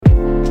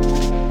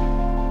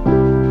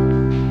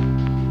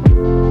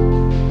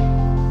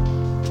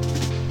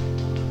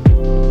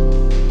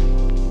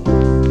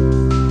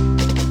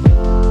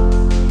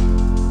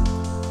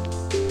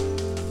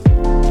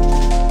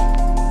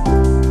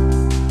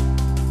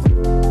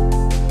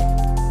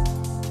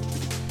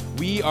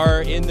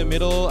are in the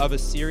middle of a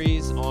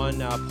series on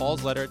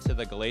Paul's letter to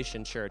the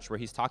Galatian church, where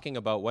he's talking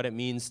about what it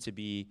means to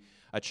be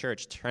a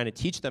church, trying to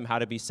teach them how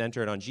to be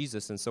centered on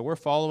Jesus. And so we're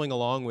following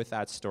along with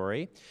that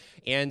story.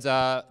 And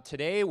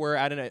today we're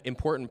at an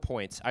important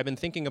point. I've been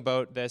thinking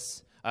about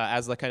this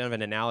as like kind of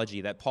an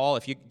analogy that Paul,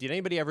 did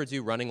anybody ever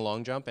do running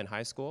long jump in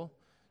high school?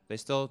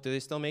 Do they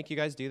still make you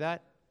guys do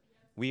that?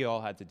 We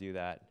all had to do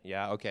that.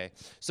 Yeah, okay.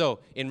 So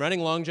in running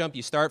long jump,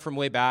 you start from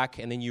way back,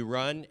 and then you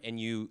run,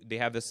 and they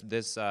have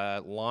this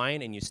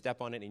line, and you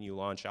step on it, and you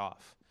launch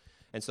off.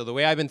 And so the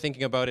way I've been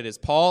thinking about it is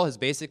Paul has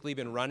basically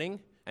been running,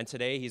 and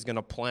today he's going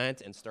to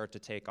plant and start to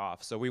take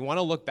off. So we want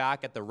to look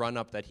back at the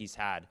run-up that he's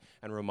had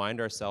and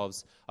remind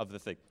ourselves of the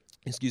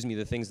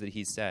things that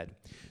he said.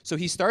 So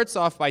he starts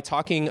off by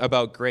talking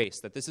about grace,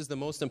 that this is the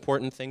most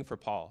important thing for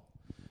Paul.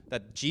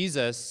 That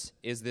Jesus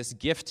is this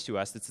gift to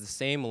us. It's the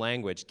same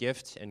language,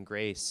 gift and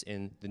grace,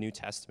 in the New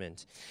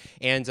Testament.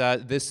 And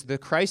the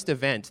Christ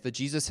event, that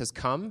Jesus has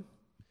come,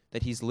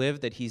 that he's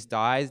lived, that he's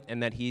died,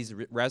 and that he's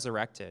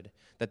resurrected,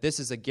 that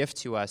this is a gift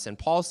to us. And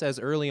Paul says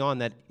early on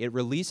that it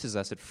releases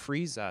us, it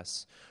frees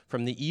us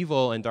from the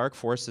evil and dark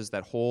forces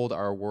that hold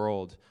our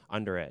world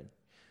under it.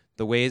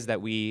 The ways that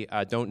we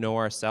don't know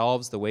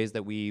ourselves, the ways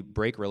that we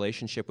break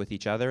relationship with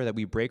each other, that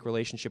we break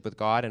relationship with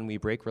God, and we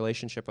break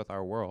relationship with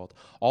our world.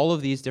 All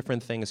of these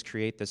different things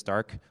create this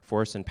dark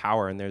force and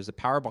power, and there's a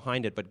power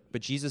behind it,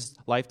 but Jesus'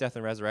 life, death,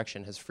 and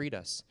resurrection has freed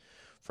us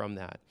from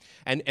that.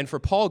 And for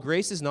Paul,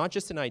 grace is not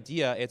just an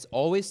idea, it's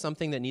always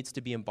something that needs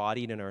to be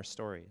embodied in our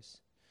stories.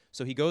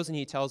 So he goes and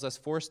he tells us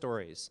 4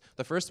 stories.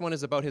 The first one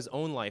is about his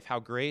own life, how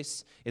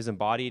grace is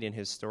embodied in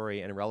his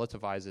story and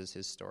relativizes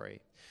his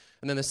story.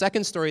 And then the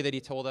second story that he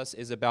told us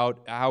is about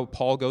how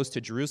Paul goes to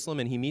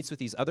Jerusalem and he meets with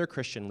these other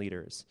Christian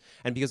leaders.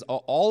 And because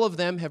all of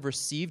them have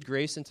received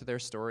grace into their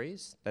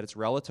stories, that it's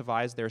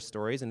relativized their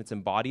stories and it's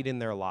embodied in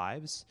their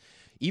lives,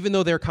 even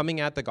though they're coming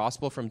at the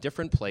gospel from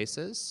different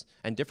places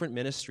and different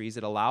ministries,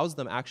 it allows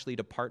them actually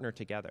to partner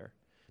together.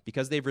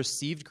 Because they've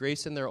received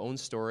grace in their own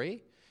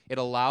story, it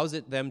allows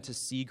them to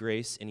see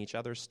grace in each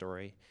other's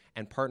story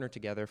and partner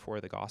together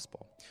for the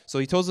gospel. So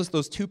he tells us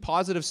those 2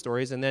 positive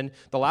stories, and then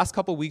the last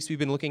couple of weeks we've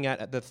been looking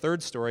at the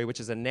third story, which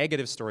is a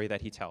negative story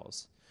that he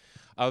tells,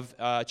 of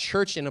a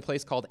church in a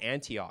place called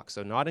Antioch,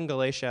 so not in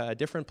Galatia, a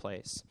different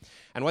place.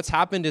 And what's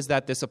happened is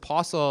that this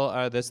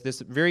apostle,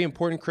 this very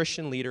important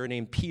Christian leader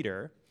named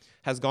Peter,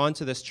 has gone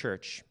to this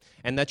church.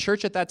 And that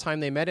church at that time,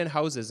 they met in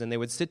houses, and they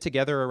would sit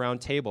together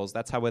around tables.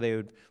 That's how they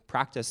would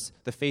practice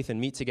the faith and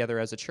meet together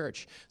as a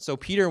church. So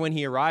Peter, when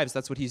he arrives,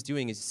 that's what he's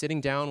doing. He's sitting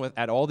down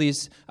at all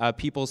these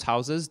people's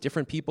houses,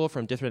 different people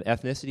from different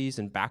ethnicities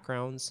and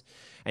backgrounds,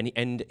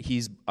 and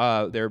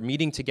they're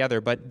meeting together.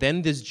 But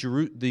then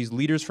these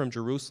leaders from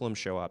Jerusalem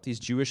show up, these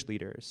Jewish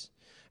leaders.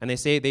 And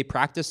they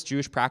practice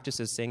Jewish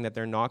practices, saying that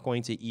they're not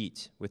going to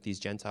eat with these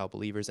Gentile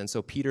believers. And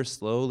so Peter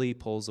slowly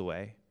pulls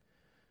away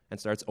and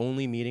starts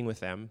only meeting with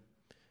them.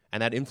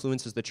 And that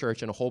influences the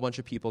church, and a whole bunch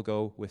of people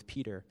go with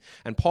Peter.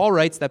 And Paul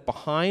writes that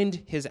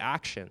behind his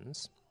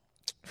actions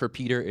for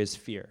Peter is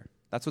fear.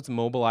 That's what's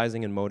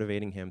mobilizing and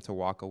motivating him to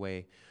walk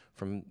away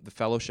from the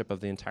fellowship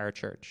of the entire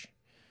church.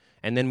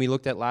 And then we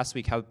looked at last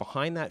week how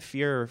behind that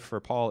fear for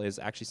Paul is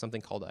actually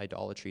something called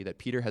idolatry, that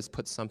Peter has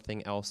put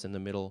something else in the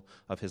middle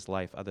of his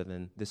life other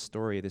than this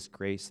story, this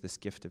grace, this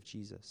gift of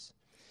Jesus.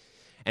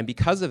 And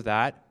because of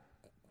that,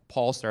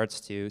 Paul starts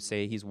to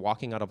say he's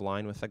walking out of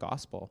line with the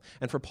gospel.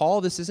 And for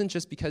Paul, this isn't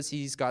just because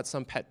he's got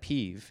some pet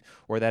peeve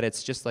or that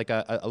it's just like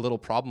a little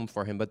problem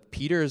for him, but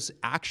Peter's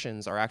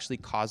actions are actually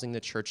causing the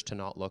church to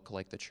not look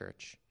like the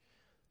church.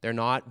 They're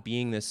not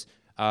being this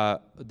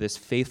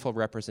faithful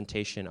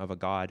representation of a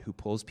God who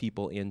pulls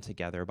people in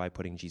together by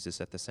putting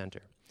Jesus at the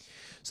center.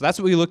 So that's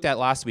what we looked at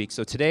last week.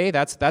 So today,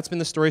 that's been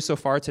the story so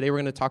far. Today we're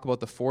going to talk about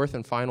the 4th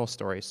and final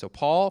story. So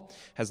Paul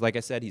has, like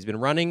I said, he's been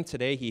running.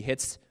 Today he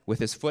hits with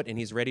his foot and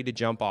he's ready to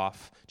jump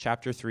off.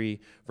 Chapter 3,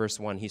 verse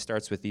 1, he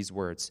starts with these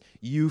words,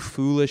 "You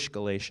foolish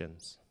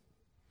Galatians.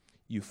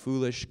 You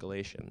foolish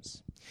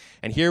Galatians."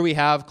 And here we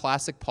have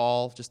classic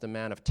Paul, just a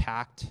man of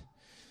tact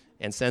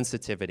and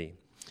sensitivity.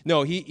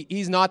 No,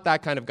 he's not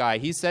that kind of guy.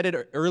 He said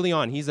it early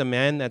on. He's a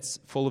man that's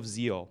full of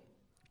zeal.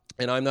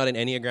 And I'm not an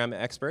Enneagram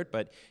expert,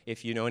 but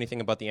if you know anything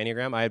about the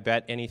Enneagram, I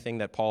bet anything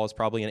that Paul is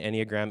probably an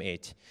Enneagram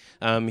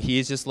 8.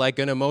 He's just like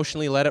going to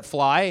emotionally let it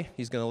fly.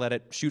 He's going to let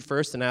it shoot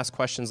first and ask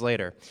questions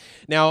later.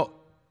 Now,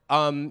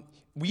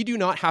 we do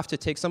not have to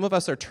take, some of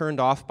us are turned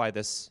off by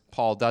this.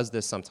 Paul does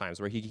this sometimes,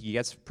 where he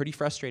gets pretty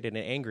frustrated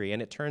and angry,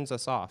 and it turns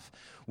us off.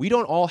 We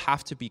don't all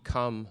have to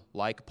become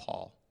like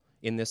Paul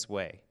in this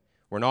way.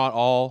 We're not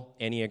all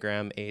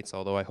Enneagram 8s,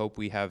 although I hope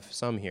we have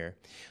some here.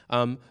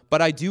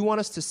 But I do want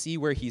us to see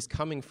where he's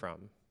coming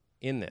from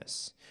in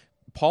this.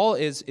 Paul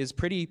is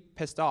pretty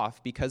pissed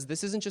off because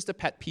this isn't just a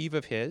pet peeve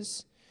of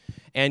his,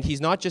 and he's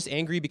not just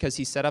angry because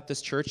he set up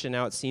this church and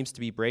now it seems to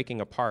be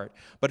breaking apart.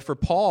 But for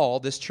Paul,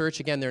 this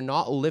church, again, they're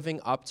not living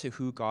up to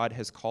who God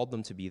has called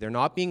them to be. They're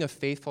not being a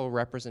faithful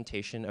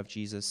representation of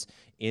Jesus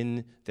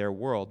in their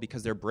world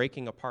because they're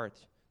breaking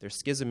apart. They're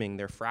schisming,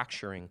 they're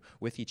fracturing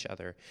with each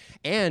other.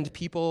 And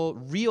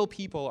real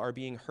people are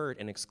being hurt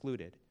and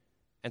excluded.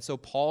 And so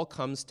Paul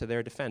comes to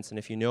their defense. And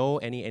if you know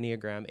any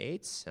Enneagram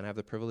 8s, and I have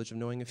the privilege of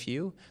knowing a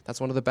few, that's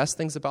one of the best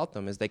things about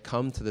them is they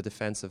come to the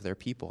defense of their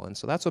people. And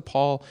so that's what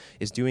Paul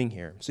is doing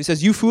here. So he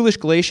says, "You foolish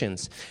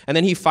Galatians." And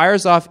then he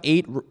fires off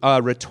 8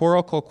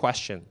 rhetorical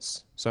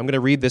questions. So I'm going to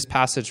read this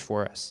passage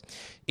for us.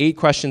 8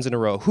 questions in a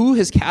row. Who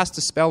has cast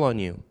a spell on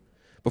you,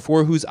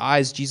 before whose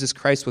eyes Jesus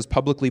Christ was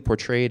publicly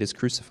portrayed as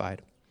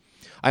crucified?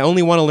 I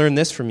only want to learn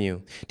this from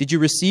you. Did you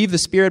receive the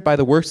Spirit by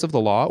the works of the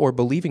law or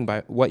believing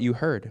by what you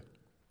heard?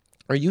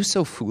 Are you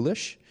so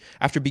foolish?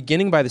 After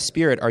beginning by the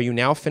Spirit, are you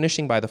now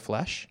finishing by the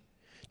flesh?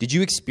 Did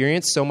you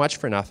experience so much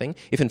for nothing,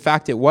 if in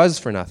fact it was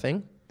for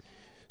nothing?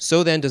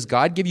 So then, does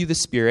God give you the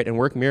Spirit and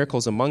work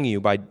miracles among you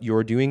by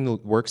your doing the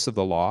works of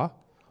the law?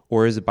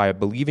 Or is it by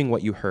believing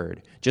what you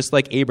heard? Just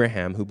like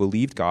Abraham, who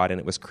believed God and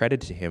it was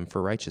credited to him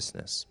for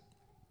righteousness.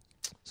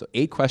 So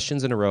 8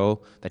 questions in a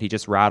row that he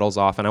just rattles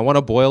off. And I want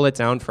to boil it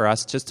down for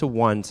us just to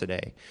one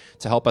today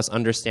to help us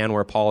understand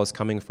where Paul is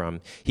coming from.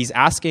 He's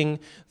asking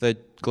the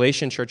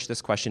Galatian church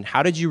this question: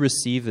 how did you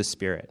receive the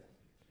Spirit?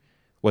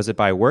 Was it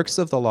by works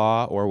of the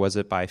law or was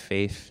it by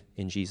faith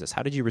in Jesus?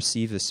 How did you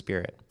receive the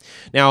Spirit?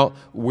 Now,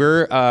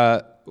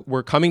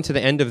 we're coming to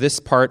the end of this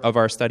part of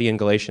our study in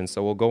Galatians,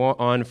 so we'll go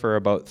on for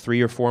about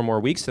 3 or 4 more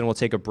weeks, then we'll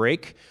take a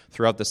break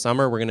throughout the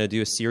summer. We're going to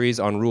do a series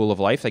on rule of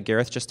life that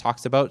Gareth just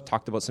talked about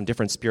some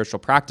different spiritual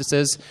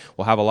practices.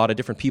 We'll have a lot of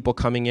different people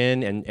coming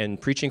in and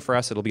preaching for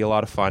us. It'll be a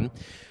lot of fun.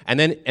 And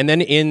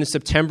then in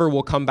September,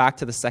 we'll come back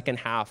to the second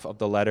half of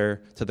the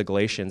letter to the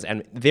Galatians,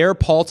 and there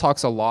Paul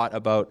talks a lot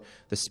about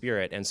the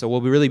Spirit, and so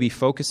we'll really be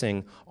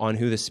focusing on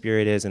who the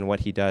Spirit is and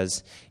what he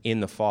does in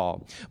the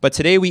fall. But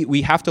today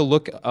we have to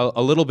look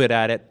a little bit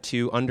at it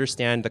to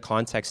understand the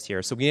context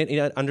here. So we need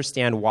to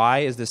understand, why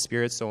is the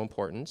Spirit so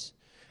important?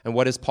 And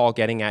what is Paul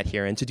getting at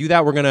here? And to do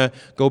that, we're going to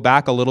go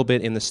back a little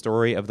bit in the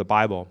story of the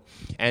Bible.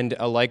 And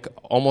like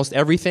almost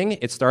everything,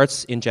 it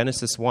starts in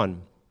Genesis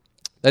 1.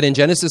 That in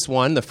Genesis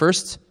 1, the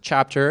first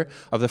chapter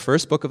of the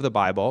first book of the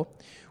Bible,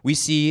 we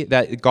see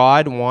that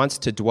God wants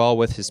to dwell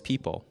with his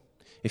people.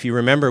 If you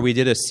remember, we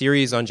did a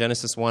series on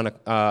Genesis 1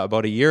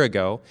 about a year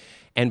ago,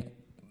 and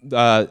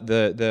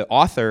the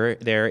author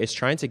there is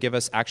trying to give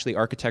us actually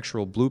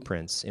architectural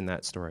blueprints in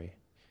that story.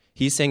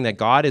 He's saying that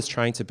God is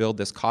trying to build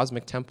this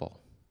cosmic temple,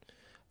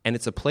 and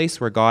it's a place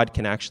where God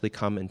can actually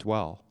come and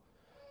dwell.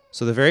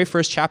 So the very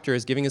first chapter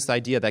is giving us the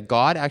idea that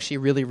God actually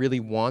really, really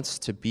wants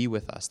to be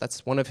with us.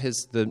 That's one of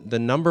the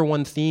number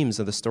one themes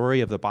of the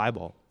story of the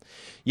Bible.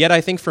 Yet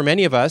I think for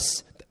many of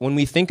us, when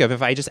we think of,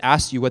 if I just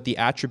asked you what the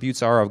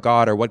attributes are of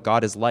God or what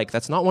God is like,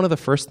 that's not one of the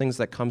first things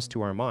that comes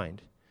to our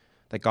mind,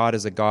 that God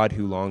is a God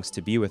who longs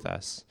to be with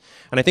us.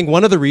 And I think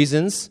one of the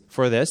reasons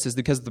for this is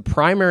because the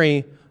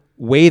primary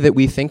way that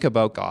we think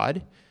about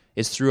God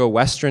is through a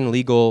Western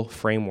legal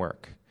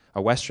framework.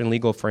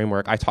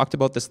 I talked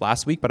about this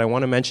last week, but I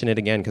want to mention it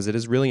again because it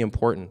is really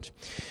important.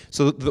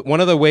 So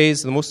one of the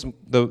ways,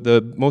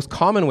 the most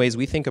common ways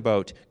we think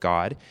about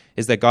God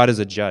is that God is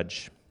a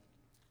judge.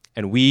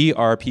 And we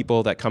are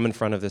people that come in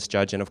front of this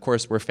judge, and of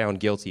course we're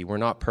found guilty. We're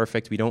not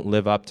perfect. We don't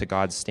live up to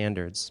God's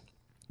standards.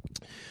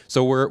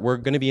 So we're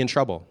going to be in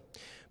trouble.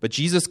 But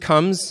Jesus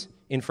comes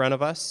in front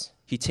of us.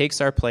 He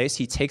takes our place.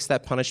 He takes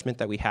that punishment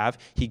that we have.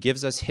 He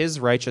gives us his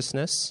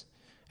righteousness,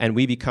 and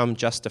we become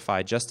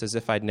justified, just as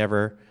if I'd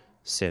never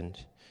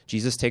sinned.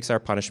 Jesus takes our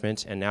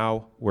punishment, and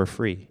now we're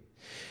free.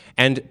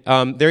 And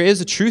there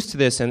is a truth to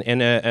this and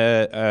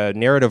a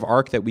narrative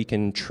arc that we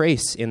can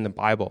trace in the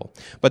Bible.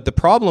 But the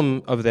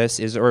problem of this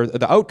is, or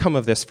the outcome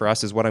of this for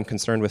us is what I'm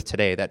concerned with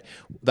today, that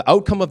the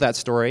outcome of that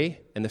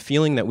story and the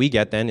feeling that we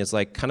get then is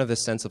like kind of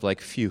this sense of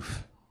like, phew,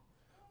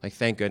 like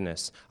thank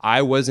goodness.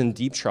 I was in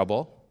deep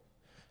trouble,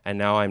 and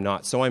now I'm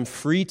not. So I'm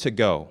free to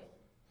go.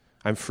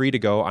 I'm free to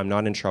go. I'm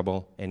not in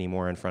trouble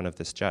anymore in front of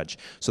this judge.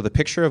 So the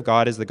picture of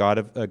God is the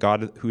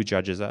God who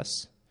judges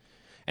us.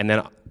 And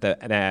then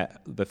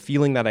the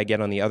feeling that I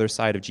get on the other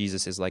side of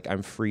Jesus is like,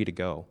 I'm free to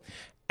go.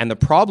 And the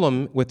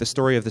problem with the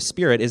story of the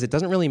Spirit is it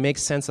doesn't really make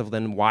sense of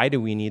then why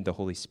do we need the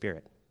Holy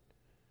Spirit?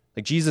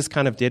 Like Jesus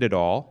kind of did it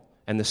all,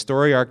 and the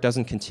story arc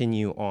doesn't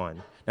continue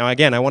on. Now,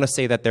 again, I want to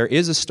say that there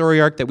is a story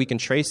arc that we can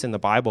trace in the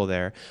Bible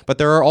there, but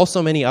there are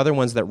also many other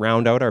ones that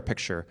round out our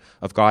picture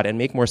of God and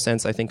make more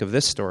sense, I think, of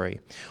this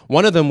story.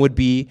 One of them would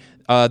be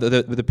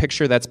the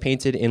picture that's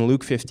painted in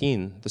Luke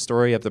 15, the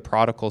story of the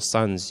prodigal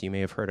sons, you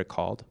may have heard it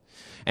called.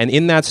 And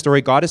in that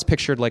story, God is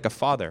pictured like a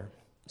father.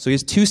 So he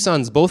has 2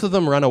 sons. Both of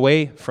them run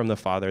away from the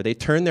father. They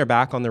turn their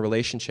back on the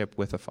relationship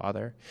with the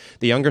father.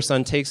 The younger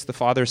son takes the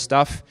father's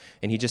stuff,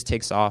 and he just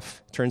takes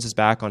off, turns his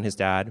back on his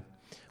dad,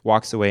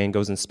 walks away and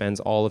goes and spends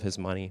all of his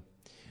money.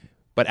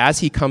 But as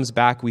he comes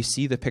back, we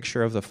see the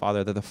picture of the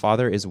father, that the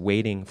father is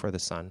waiting for the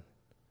son.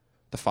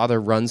 The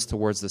father runs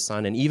towards the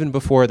son, and even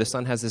before, the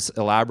son has this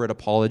elaborate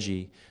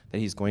apology that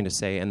he's going to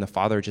say, and the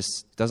father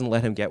just doesn't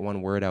let him get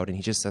one word out, and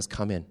he just says,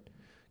 come in.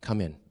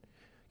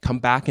 Come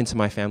back into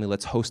my family.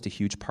 Let's host a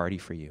huge party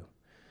for you.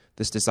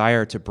 This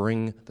desire to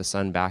bring the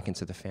son back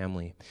into the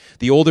family.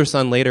 The older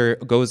son later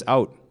goes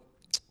out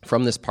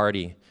from this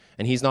party.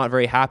 And he's not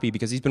very happy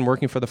because he's been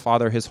working for the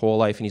father his whole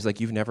life. And he's like,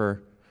 you've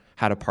never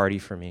had a party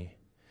for me.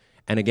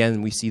 And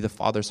again, we see the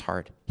father's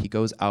heart. He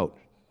goes out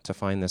to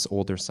find this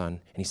older son.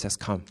 And he says,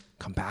 come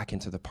back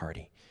into the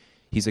party.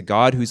 He's a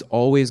God who's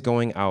always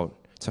going out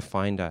to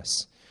find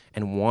us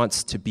and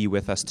wants to be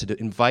with us, to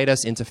invite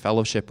us into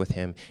fellowship with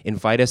him,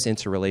 invite us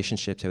into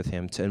relationship with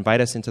him, to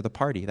invite us into the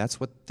party. That's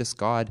what this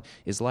God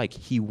is like.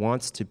 He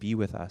wants to be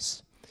with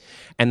us.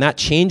 And that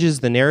changes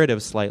the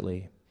narrative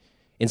slightly.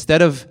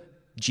 Instead of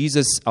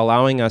Jesus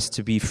allowing us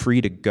to be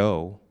free to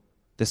go,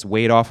 this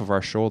weight off of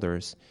our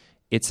shoulders,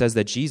 it says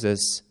that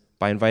Jesus,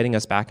 by inviting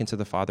us back into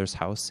the Father's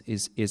house,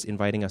 is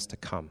inviting us to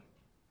come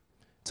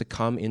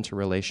into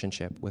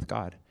relationship with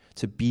God,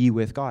 to be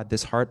with God,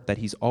 this heart that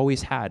he's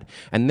always had.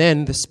 And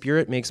then the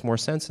Spirit makes more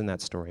sense in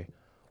that story.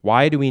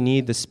 Why do we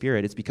need the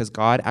Spirit? It's because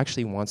God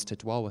actually wants to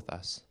dwell with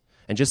us.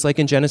 And just like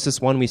in Genesis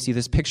 1, we see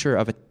this picture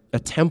of a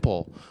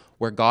temple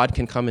where God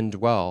can come and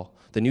dwell.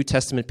 The New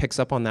Testament picks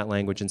up on that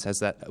language and says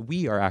that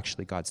we are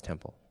actually God's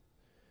temple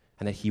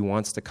and that he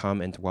wants to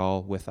come and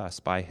dwell with us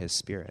by his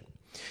Spirit.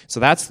 So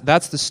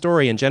that's the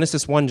story, and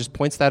Genesis 1 just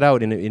points that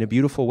out in a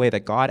beautiful way,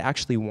 that God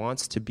actually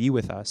wants to be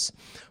with us.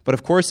 But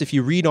of course, if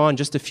you read on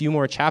just a few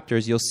more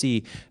chapters, you'll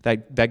see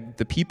that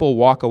the people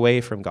walk away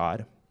from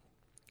God.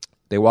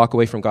 They walk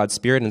away from God's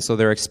Spirit, and so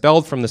they're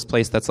expelled from this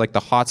place that's like the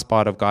hot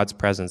spot of God's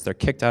presence. They're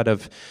kicked out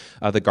of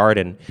the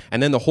garden.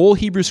 And then the whole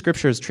Hebrew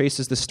Scriptures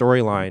traces the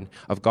storyline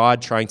of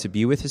God trying to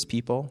be with his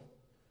people,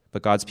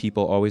 but God's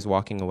people always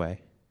walking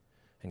away.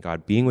 And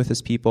God being with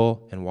his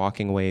people and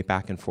walking away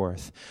back and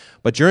forth.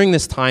 But during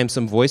this time,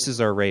 some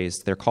voices are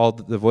raised. They're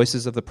called the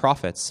voices of the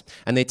prophets.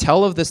 And they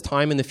tell of this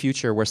time in the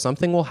future where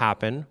something will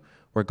happen,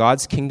 where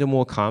God's kingdom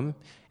will come,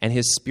 and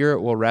his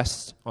Spirit will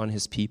rest on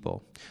his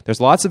people.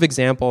 There's lots of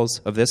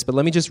examples of this, but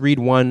let me just read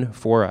one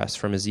for us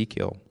from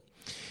Ezekiel.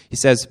 He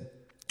says,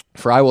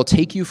 "For I will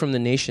take you from the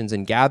nations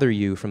and gather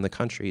you from the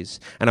countries,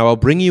 and I will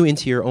bring you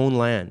into your own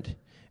land,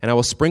 and I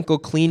will sprinkle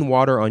clean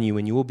water on you,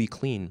 and you will be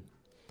clean.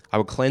 I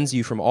will cleanse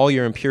you from all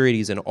your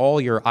impurities and all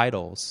your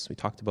idols." We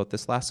talked about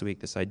this last week,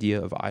 this idea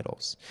of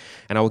idols.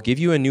 "And I will give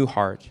you a new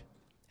heart,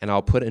 and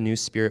I'll put a new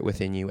spirit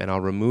within you, and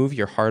I'll remove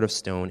your heart of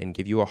stone and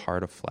give you a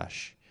heart of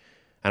flesh.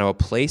 And I will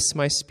place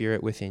my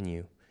Spirit within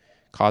you,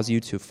 cause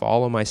you to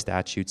follow my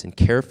statutes and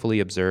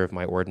carefully observe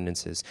my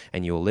ordinances,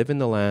 and you will live in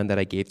the land that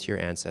I gave to your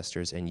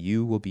ancestors, and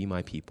you will be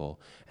my people,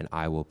 and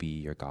I will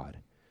be your God."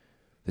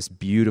 This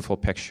beautiful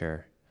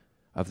picture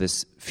of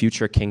this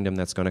future kingdom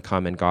that's going to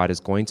come, and God is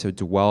going to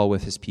dwell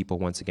with his people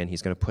once again.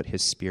 He's going to put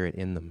his Spirit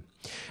in them.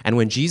 And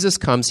when Jesus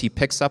comes, he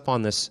picks up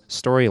on this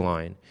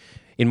storyline.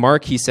 In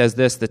Mark, he says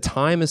this, "The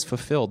time is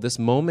fulfilled. This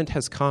moment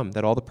has come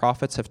that all the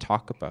prophets have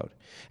talked about,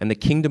 and the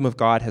kingdom of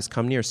God has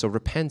come near. So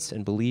repent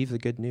and believe the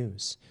good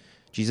news."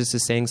 Jesus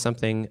is saying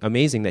something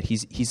amazing, that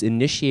he's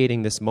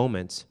initiating this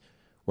moment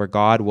where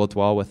God will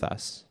dwell with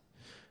us.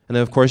 And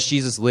then, of course,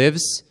 Jesus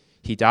lives,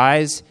 he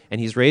dies, and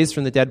he's raised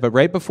from the dead. But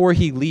right before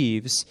he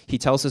leaves, he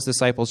tells his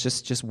disciples,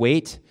 just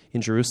wait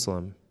in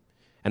Jerusalem,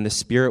 and the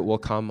Spirit will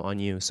come on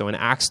you. So in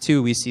Acts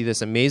 2, we see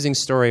this amazing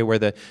story where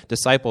the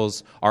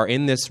disciples are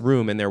in this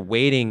room, and they're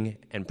waiting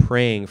and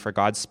praying for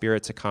God's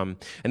Spirit to come.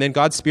 And then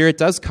God's Spirit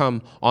does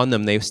come on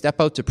them. They step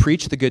out to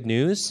preach the good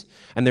news,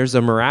 and there's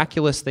a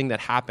miraculous thing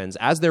that happens.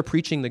 As they're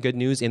preaching the good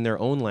news in their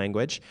own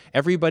language,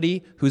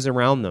 everybody who's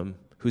around them,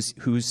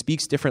 who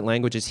speaks different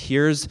languages,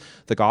 hears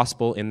the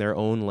gospel in their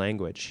own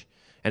language.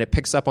 And it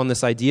picks up on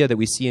this idea that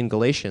we see in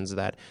Galatians,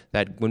 that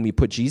when we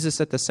put Jesus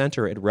at the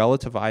center, it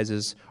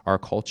relativizes our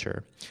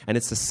culture. And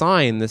it's a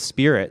sign, the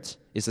Spirit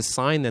is a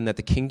sign then that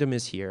the kingdom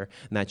is here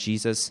and that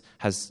Jesus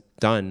has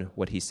done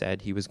what he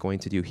said he was going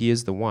to do. He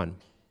is the one.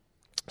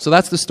 So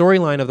that's the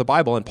storyline of the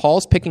Bible. And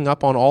Paul's picking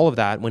up on all of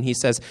that when he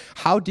says,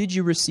 how did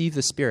you receive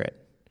the Spirit?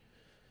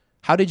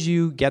 How did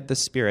you get the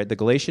Spirit? The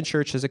Galatian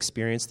church has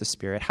experienced the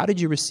Spirit. How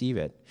did you receive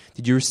it?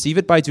 Did you receive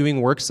it by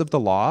doing works of the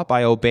law,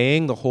 by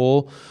obeying the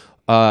whole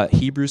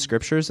Hebrew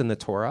scriptures and the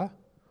Torah,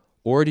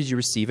 or did you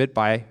receive it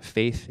by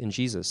faith in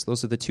Jesus?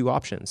 Those are the two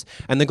options.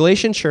 And the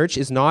Galatian church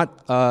is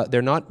not,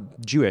 they're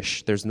not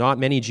Jewish. There's not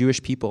many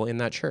Jewish people in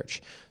that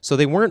church. So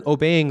they weren't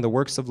obeying the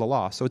works of the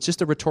law. So it's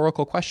just a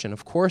rhetorical question.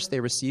 Of course they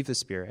received the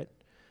Spirit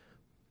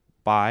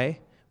by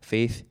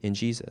faith in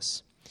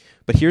Jesus.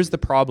 But here's the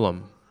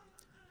problem.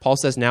 Paul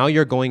says, now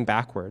you're going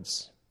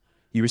backwards.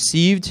 You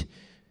received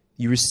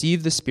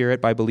the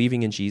Spirit by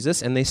believing in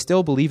Jesus, and they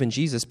still believe in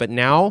Jesus, but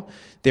now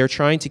they're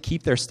trying to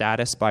keep their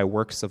status by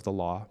works of the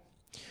law.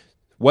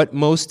 What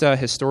most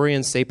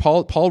historians say,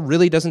 Paul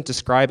really doesn't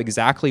describe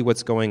exactly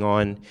what's going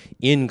on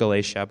in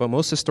Galatia, but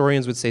most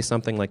historians would say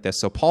something like this.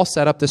 So Paul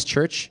set up this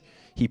church,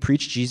 he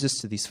preached Jesus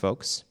to these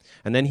folks,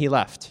 and then he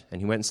left,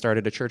 and he went and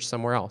started a church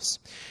somewhere else.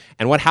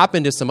 And what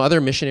happened is some other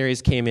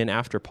missionaries came in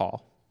after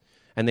Paul.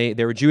 And they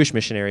were Jewish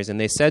missionaries, and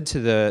they said to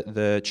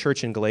the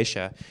church in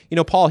Galatia,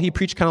 Paul, he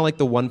preached kind of like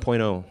the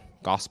 1.0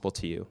 gospel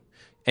to you.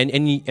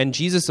 And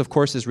Jesus, of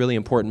course, is really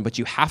important, but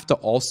you have to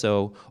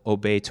also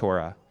obey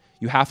Torah.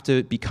 You have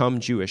to become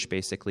Jewish,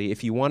 basically,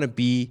 if you want to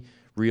be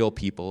real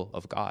people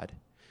of God.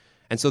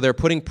 And so they're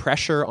putting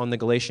pressure on the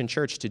Galatian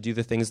church to do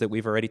the things that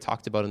we've already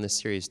talked about in this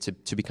series,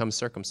 to become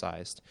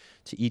circumcised,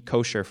 to eat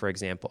kosher, for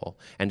example,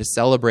 and to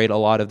celebrate a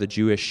lot of the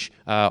Jewish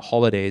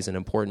holidays and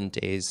important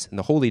days and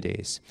the holy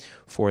days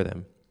for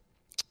them.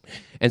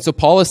 And so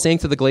Paul is saying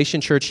to the Galatian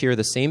church here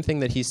the same thing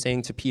that he's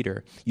saying to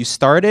Peter. You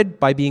started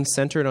by being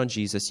centered on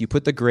Jesus. You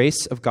put the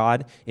grace of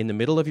God in the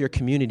middle of your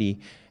community,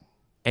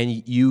 and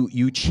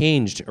you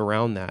changed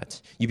around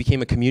that. You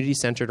became a community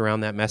centered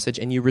around that message,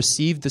 and you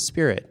received the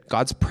Spirit.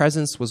 God's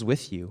presence was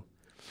with you.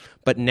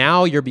 But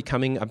now you're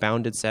becoming a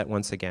bounded set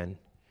once again.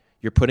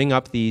 You're putting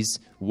up these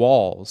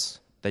walls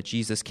that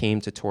Jesus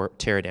came to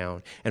tear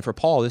down. And for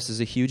Paul, this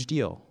is a huge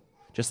deal.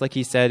 Just like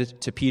he said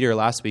to Peter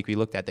last week, we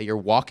looked at that you're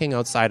walking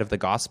outside of the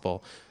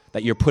gospel,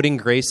 that you're putting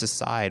grace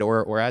aside,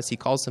 or as he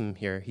calls them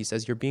here, he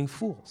says you're being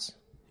fools.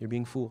 You're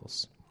being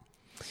fools.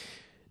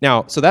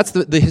 Now, so that's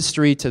the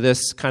history to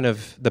this, kind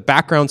of the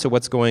background to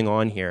what's going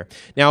on here.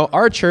 Now,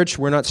 our church,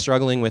 we're not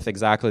struggling with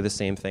exactly the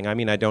same thing. I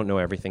mean, I don't know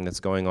everything that's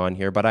going on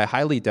here, but I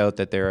highly doubt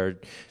that there are,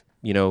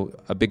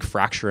 a big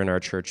fracture in our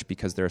church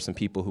because there are some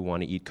people who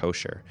want to eat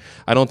kosher.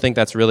 I don't think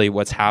that's really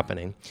what's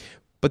happening.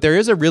 But there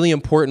is a really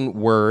important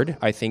word,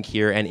 I think,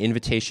 here, and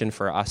invitation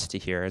for us to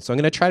hear. And so I'm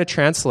going to try to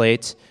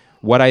translate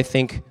what I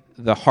think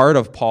the heart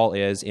of Paul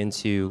is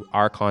into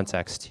our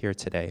context here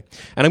today.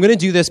 And I'm going to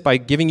do this by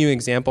giving you an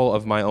example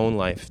of my own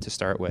life to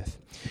start with.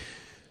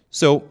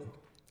 So,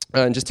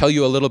 and just tell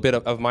you a little bit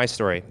of my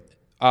story.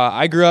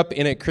 I grew up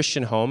in a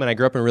Christian home, and I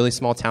grew up in a really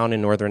small town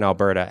in northern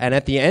Alberta. And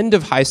at the end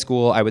of high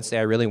school, I would say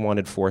I really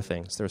wanted 4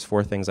 things. There's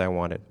 4 things I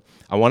wanted.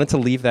 I wanted to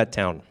leave that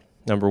town,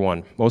 number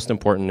 1, most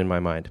important in my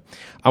mind.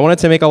 I wanted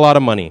to make a lot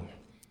of money,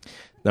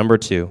 number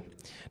 2.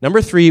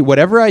 Number 3,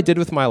 whatever I did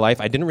with my life,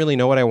 I didn't really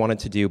know what I wanted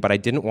to do, but I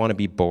didn't want to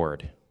be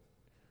bored.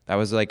 That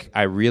was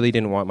I really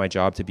didn't want my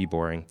job to be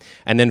boring.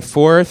 And then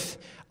 4th,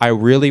 I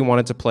really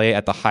wanted to play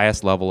at the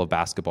highest level of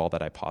basketball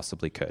that I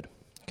possibly could.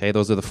 Okay,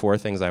 those are the 4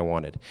 things I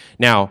wanted.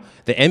 Now,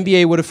 the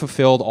NBA would have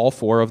fulfilled all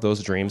 4 of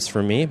those dreams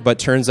for me, but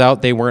turns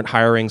out they weren't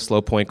hiring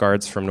slow point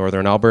guards from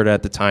northern Alberta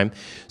at the time.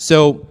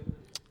 So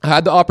I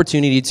had the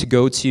opportunity to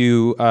go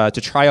to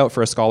try out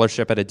for a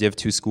scholarship at a Div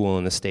 2 school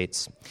in the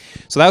States.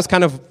 So that was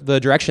kind of the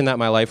direction that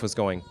my life was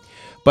going.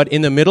 But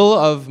in the middle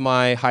of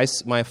my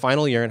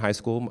final year in high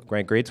school,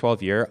 my grade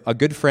 12 year, a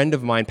good friend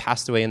of mine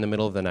passed away in the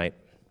middle of the night.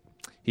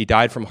 He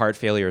died from heart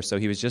failure, so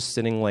he was just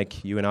sitting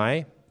like you and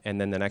I, and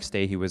then the next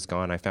day he was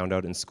gone. I found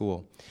out in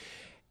school.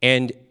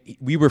 And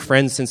we were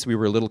friends since we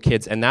were little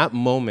kids, and that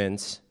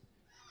moment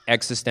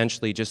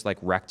existentially just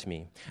wrecked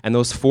me. And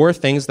those 4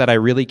 things that I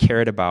really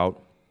cared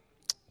about,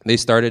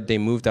 they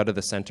moved out of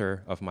the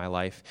center of my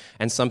life,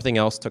 and something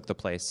else took the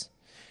place.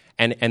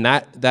 And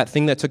that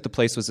thing that took the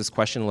place was this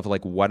question of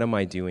what am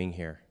I doing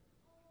here?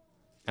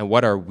 And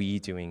what are we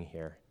doing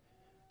here?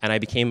 And I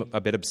became a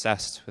bit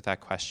obsessed with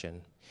that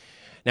question.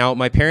 Now,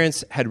 my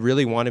parents had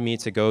really wanted me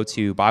to go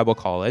to Bible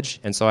college,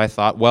 and so I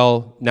thought,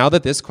 well, now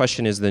that this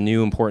question is the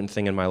new important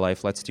thing in my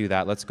life, let's do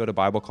that. Let's go to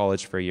Bible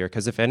college for a year,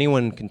 because if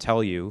anyone can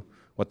tell you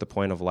what the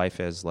point of life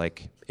is,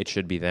 it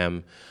should be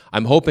them.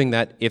 I'm hoping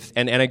that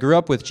and I grew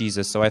up with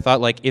Jesus, so I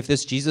thought, if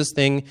this Jesus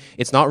thing,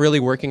 it's not really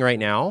working right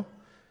now,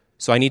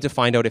 so I need to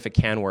find out if it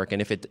can work,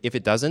 and if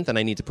it doesn't, then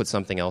I need to put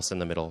something else in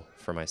the middle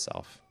for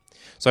myself.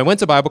 So I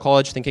went to Bible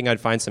college thinking I'd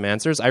find some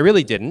answers. I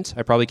really didn't.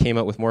 I probably came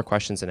out with more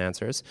questions than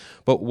answers.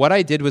 But what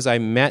I did was I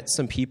met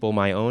some people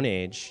my own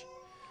age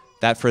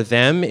that for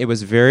them, it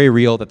was very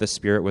real that the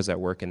Spirit was at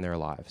work in their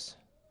lives.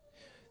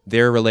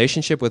 Their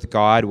relationship with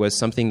God was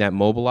something that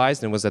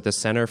mobilized and was at the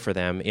center for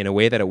them in a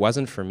way that it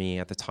wasn't for me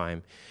at the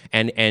time.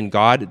 And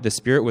God, the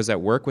Spirit was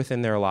at work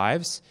within their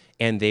lives,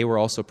 and they were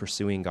also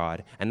pursuing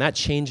God. And that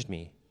changed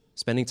me.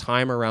 Spending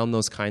time around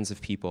those kinds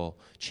of people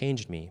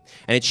changed me.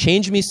 And it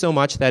changed me so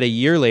much that a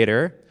year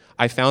later,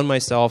 I found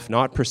myself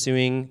not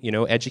pursuing,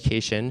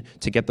 education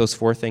to get those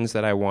 4 things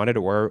that I wanted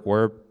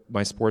or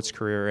my sports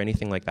career or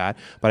anything like that.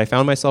 But I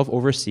found myself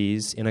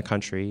overseas in a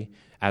country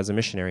as a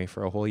missionary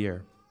for a whole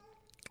year,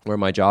 where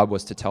my job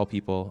was to tell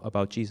people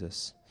about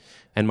Jesus.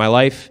 And my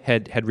life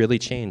had really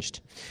changed.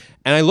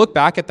 And I look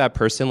back at that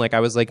person, I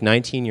was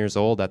 19 years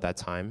old at that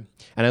time,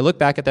 and I look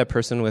back at that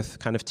person with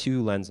kind of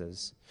 2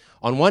 lenses.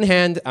 On one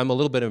hand, I'm a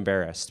little bit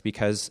embarrassed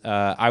because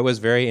I was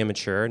very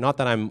immature. Not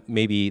that I'm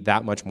maybe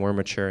that much more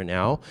mature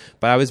now,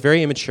 but I was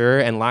very immature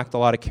and lacked a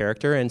lot of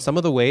character. And some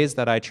of the ways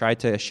that I tried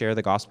to share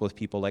the gospel with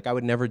people, I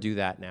would never do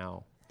that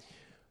now.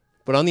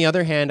 But on the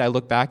other hand, I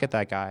look back at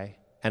that guy,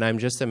 and I'm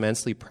just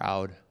immensely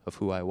proud of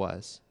who I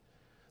was.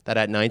 That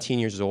at 19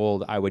 years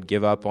old, I would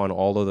give up on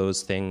all of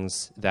those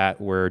things that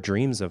were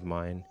dreams of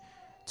mine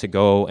to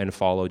go and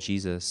follow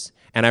Jesus.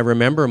 And I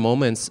remember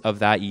moments of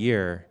that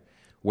year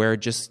where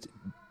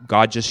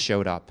God just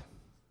showed up.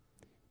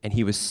 And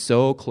he was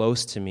so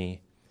close to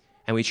me.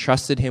 And we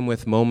trusted him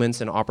with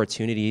moments and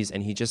opportunities,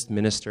 and he just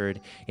ministered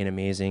in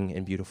amazing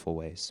and beautiful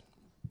ways.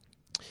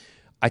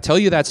 I tell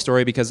you that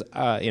story because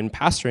in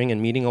pastoring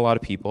and meeting a lot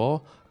of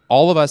people, a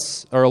lot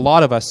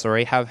of us,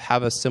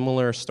 have a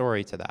similar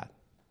story to that.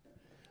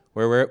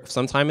 Where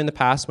sometime in the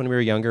past when we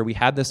were younger, we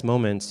had this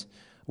moment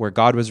where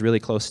God was really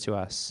close to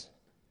us.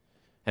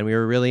 and we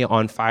were really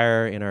on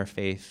fire in our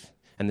faith,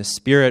 and the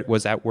Spirit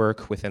was at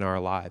work within our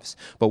lives.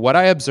 But what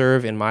I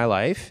observe in my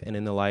life and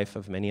in the life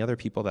of many other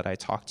people that I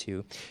talk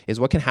to is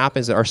what can happen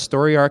is that our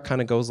story arc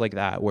kind of goes like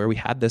that, where we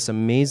had this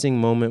amazing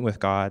moment with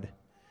God,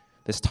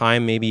 this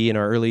time maybe in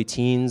our early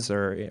teens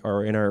or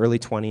in our early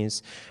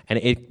 20s, and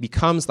it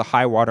becomes the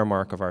high water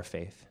mark of our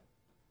faith.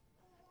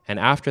 And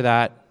after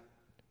that,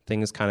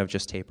 things kind of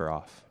just taper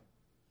off.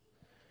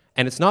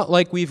 And it's not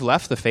like we've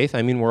left the faith.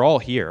 I mean, we're all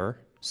here,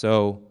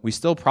 so we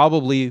still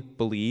probably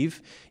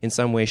believe in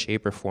some way,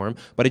 shape, or form,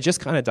 but it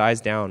just kind of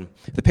dies down.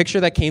 The picture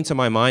that came to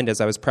my mind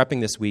as I was prepping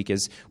this week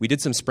is we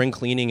did some spring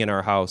cleaning in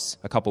our house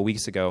a couple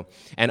weeks ago,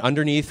 and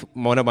underneath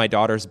one of my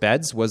daughter's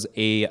beds was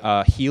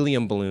a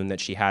helium balloon that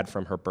she had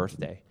from her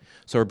birthday.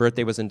 So her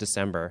birthday was in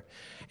December,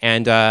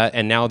 and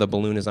now the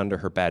balloon is under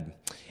her bed,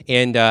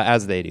 and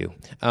as they do.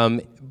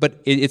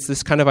 But it's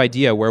this kind of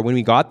idea where when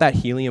we got that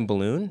helium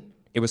balloon,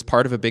 it was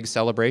part of a big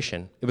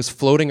celebration. It was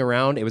floating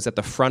around. It was at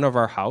the front of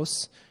our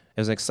house.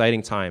 It was an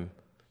exciting time.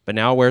 But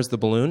now where's the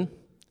balloon?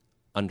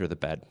 Under the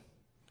bed.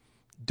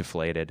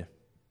 Deflated.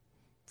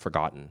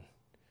 Forgotten.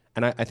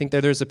 And I think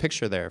that there's a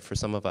picture there for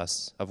some of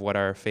us of what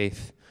our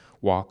faith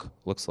walk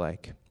looks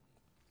like.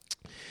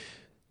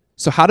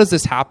 So how does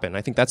this happen?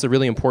 I think that's a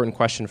really important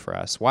question for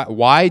us.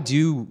 Why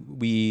do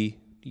we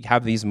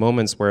have these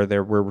moments where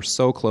we're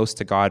so close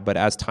to God, but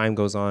as time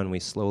goes on, we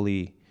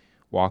slowly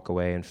walk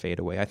away and fade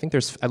away? I think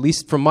there's, at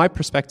least from my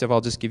perspective, I'll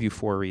just give you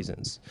 4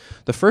 reasons.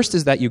 The first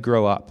is that you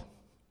grow up.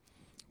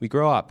 We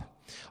grow up.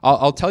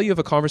 I'll tell you of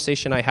a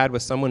conversation I had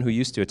with someone who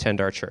used to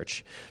attend our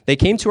church. They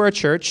came to our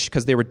church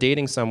because they were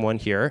dating someone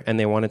here and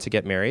they wanted to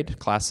get married.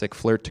 Classic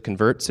flirt to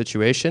convert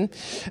situation.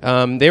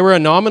 They were a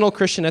nominal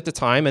Christian at the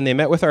time, and they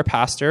met with our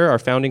pastor, our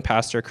founding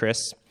pastor,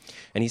 Chris.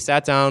 And he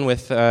sat down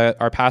with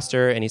our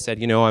pastor and he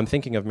said, I'm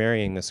thinking of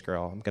marrying this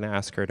girl. I'm going to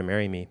ask her to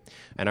marry me.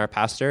 And our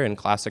pastor, in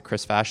classic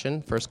Chris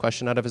fashion, first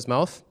question out of his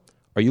mouth,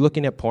 are you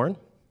looking at porn?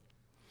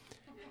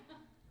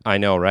 I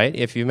know, right?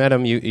 If you met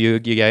him, you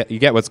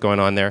get what's going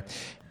on there.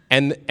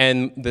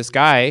 And this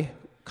guy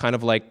kind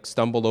of like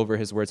stumbled over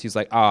his words. He's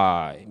like,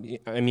 no.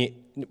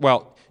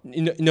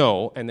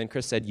 And then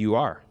Chris said, you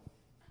are.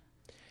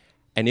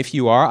 And if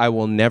you are, I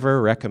will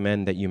never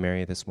recommend that you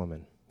marry this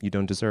woman. You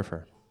don't deserve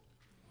her.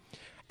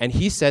 And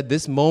he said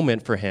this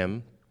moment for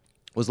him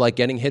was like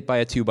getting hit by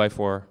a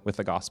 2x4 with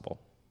the gospel,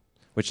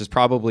 which is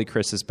probably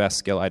Chris's best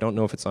skill. I don't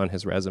know if it's on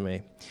his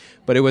resume.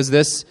 But it was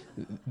this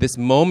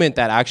moment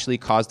that actually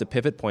caused a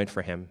pivot point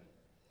for him,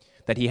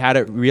 that he had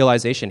a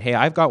realization, hey,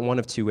 I've got one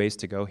of 2 ways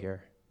to go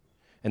here.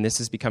 And this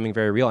is becoming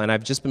very real. And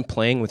I've just been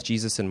playing with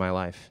Jesus in my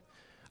life.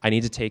 I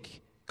need to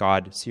take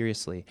God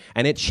seriously.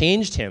 And it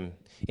changed him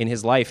in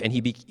his life. And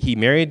he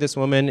married this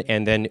woman,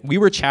 and then we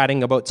were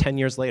chatting about 10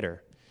 years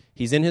later.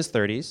 He's in his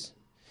 30s.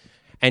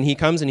 And he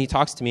comes and he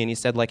talks to me and he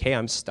said, hey,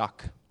 I'm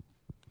stuck.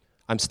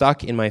 I'm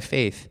stuck in my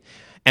faith.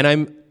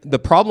 And the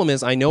problem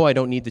is I know I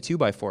don't need the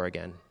 2x4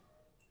 again.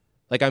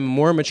 I'm a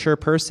more mature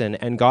person,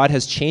 and God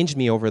has changed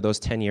me over those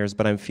 10 years,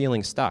 but I'm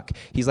feeling stuck.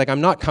 He's like, I'm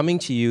not coming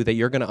to you that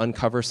you're going to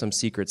uncover some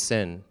secret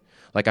sin.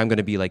 I'm going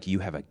to be like, you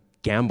have a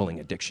gambling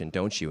addiction,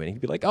 don't you? And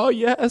he'd be like, oh,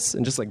 yes,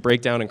 and just break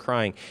down and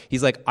crying.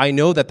 He's like, I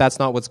know that that's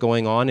not what's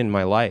going on in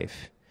my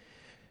life.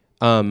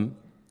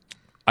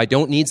 I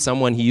don't need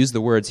someone, he used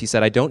the words, he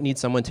said, I don't need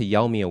someone to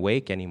yell me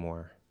awake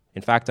anymore.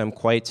 In fact, I'm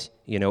quite,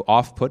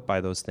 off-put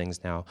by those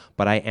things now,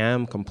 but I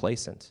am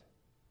complacent.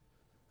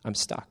 I'm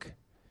stuck.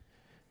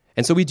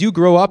 And so we do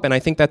grow up, and I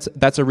think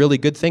that's a really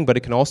good thing, but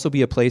it can also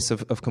be a place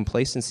of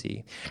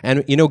complacency.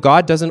 And,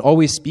 God doesn't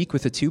always speak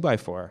with a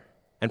 2x4,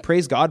 and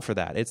praise God for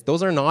that.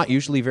 Those are not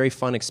usually very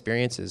fun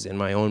experiences in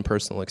my own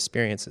personal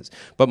experiences.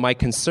 But my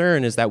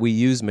concern is that we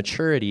use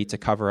maturity to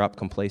cover up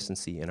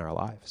complacency in our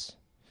lives.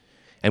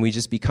 And we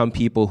just become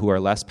people who are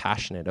less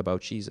passionate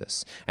about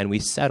Jesus. And we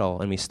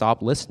settle and we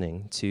stop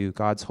listening to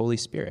God's Holy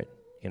Spirit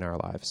in our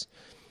lives.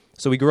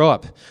 So we grow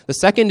up. The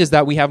second is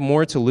that we have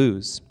more to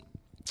lose.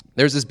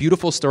 There's this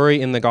beautiful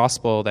story in the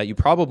gospel that you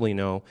probably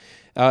know.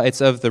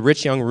 It's of the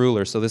rich young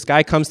ruler. So this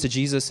guy comes to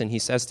Jesus and he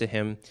says to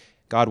him,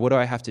 God, what do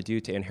I have to do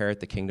to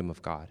inherit the kingdom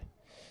of God?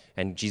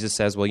 And Jesus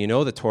says, well, you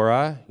know the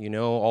Torah, you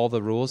know all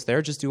the rules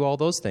there, just do all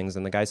those things.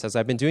 And the guy says,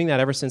 I've been doing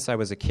that ever since I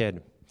was a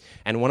kid.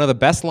 And one of the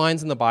best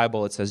lines in the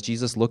Bible, it says,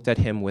 Jesus looked at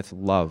him with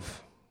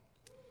love,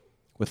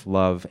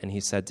 and he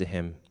said to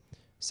him,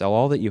 sell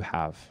all that you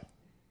have,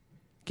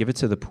 give it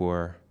to the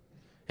poor,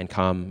 and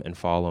come and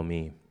follow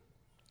me.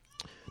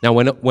 Now,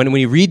 when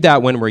we read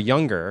that when we're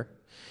younger,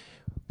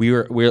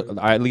 we're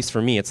at least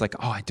for me, it's like,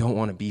 oh, I don't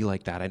want to be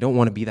like that. I don't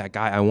want to be that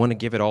guy. I want to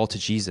give it all to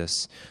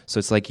Jesus. So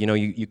it's like,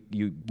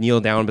 you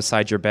kneel down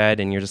beside your bed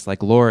and you're just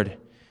like, Lord,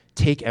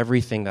 take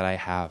everything that I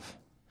have.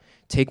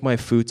 Take my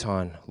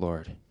futon,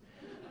 Lord.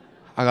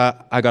 I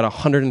got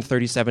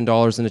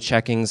 $137 in the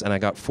checkings and I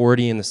got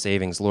 $40 in the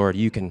savings. Lord,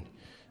 you can,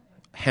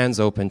 hands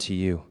open to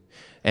you.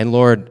 And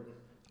Lord,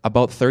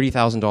 about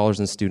 $30,000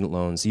 in student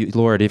loans.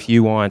 Lord, if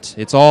you want,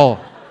 it's all,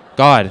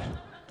 God,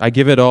 I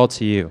give it all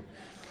to you.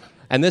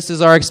 And this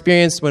is our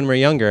experience when we're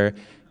younger.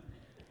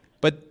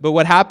 But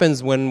what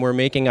happens when we're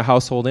making a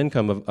household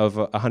income of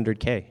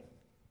 100K,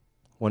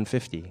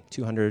 150,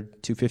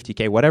 200,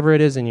 250K, whatever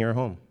it is in your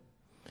home?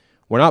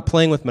 We're not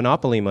playing with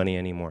Monopoly money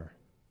anymore.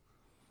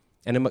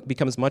 And it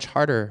becomes much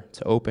harder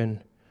to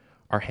open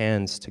our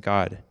hands to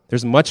God.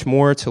 There's much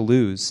more to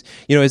lose.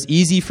 It's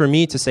easy for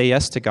me to say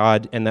yes to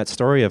God in that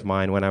story of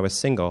mine when I was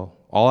single.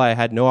 I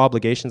had no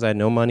obligations, I had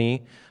no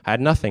money, I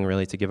had nothing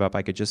really to give up.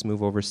 I could just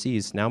move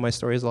overseas. Now my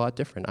story is a lot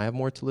different. I have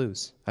more to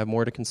lose. I have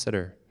more to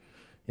consider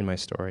in my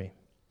story.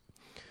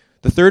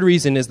 The third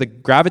reason is the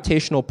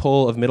gravitational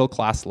pull of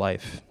middle-class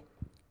life.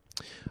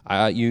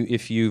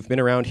 If you've been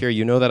around here,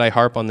 you know that I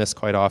harp on this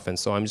quite often,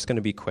 so I'm just going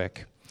to be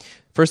quick.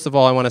 First of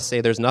all, I want to say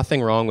there's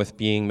nothing wrong with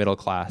being middle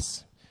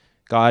class.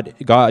 God,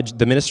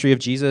 the ministry of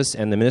Jesus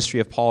and the ministry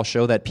of Paul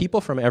show that people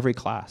from every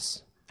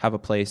class have a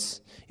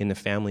place in the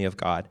family of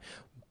God.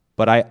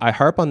 But I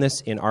harp on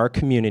this in our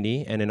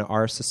community and in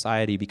our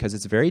society because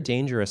it's very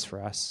dangerous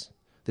for us,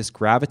 this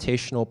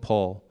gravitational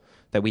pull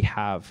that we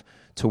have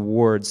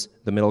towards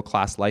the middle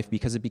class life,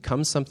 because it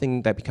becomes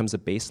something that becomes a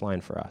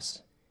baseline for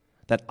us.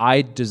 That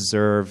I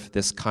deserve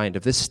this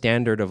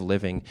standard of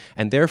living.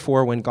 And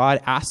therefore, when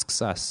God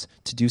asks us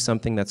to do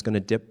something that's going to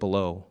dip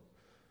below,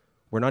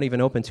 we're not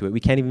even open to it. We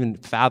can't even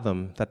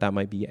fathom that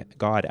might be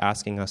God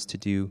asking us to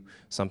do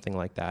something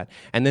like that.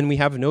 And then we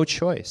have no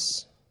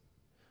choice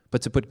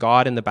but to put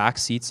God in the back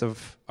seats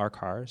of our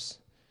cars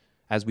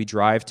as we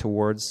drive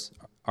towards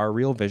our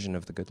real vision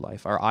of the good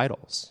life, our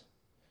idols.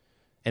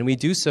 And we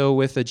do so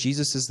with a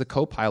Jesus is the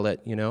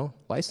co-pilot,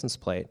 license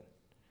plate.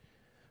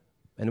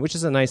 And which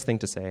is a nice thing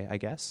to say, I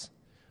guess.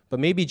 But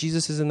maybe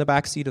Jesus is in the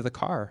back seat of the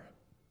car,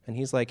 and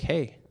he's like,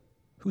 hey,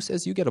 who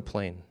says you get a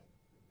plane?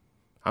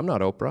 I'm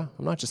not Oprah.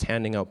 I'm not just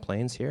handing out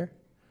planes here.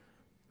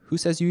 Who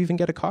says you even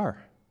get a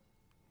car?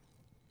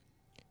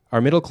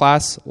 Our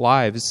middle-class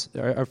lives,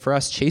 for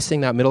us,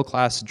 chasing that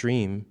middle-class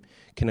dream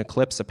can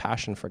eclipse a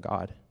passion for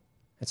God.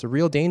 It's a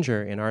real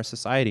danger in our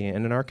society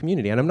and in our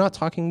community. And I'm not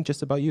talking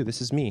just about you.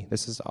 This is me.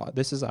 This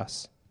is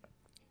us.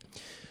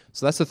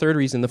 So that's the third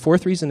reason. The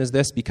fourth reason is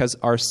this: because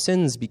our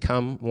sins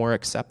become more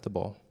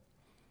acceptable.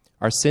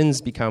 Our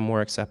sins become more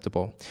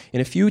acceptable.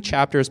 In a few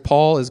chapters,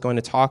 Paul is going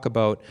to talk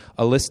about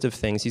a list of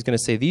things. He's going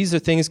to say these are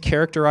things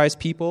characterize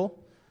people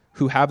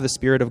who have the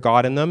Spirit of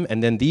God in them,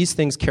 and then these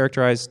things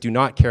do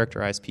not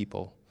characterize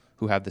people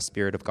who have the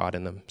Spirit of God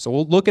in them. So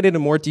we'll look at it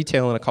in more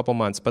detail in a couple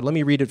months, but let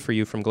me read it for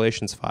you from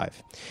Galatians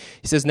 5.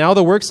 He says, now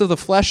the works of the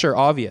flesh are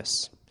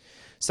obvious: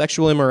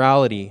 sexual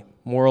immorality,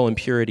 moral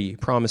impurity,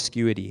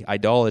 promiscuity,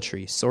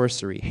 idolatry,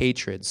 sorcery,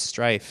 hatred,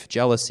 strife,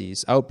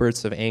 jealousies,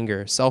 outbursts of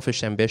anger,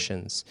 selfish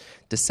ambitions,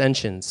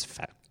 dissensions,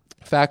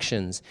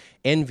 factions,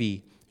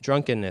 envy,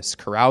 drunkenness,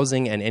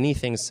 carousing, and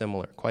anything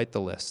similar. Quite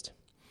the list.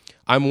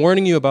 I'm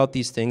warning you about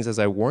these things as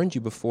I warned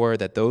you before,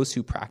 that those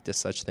who practice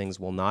such things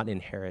will not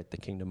inherit the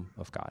kingdom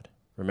of God.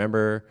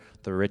 Remember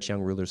the rich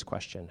young ruler's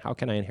question: how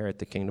can I inherit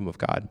the kingdom of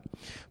God?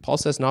 Paul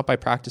says, not by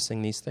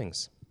practicing these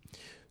things.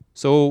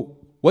 So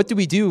what do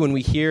we do when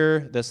we hear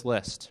this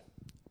list?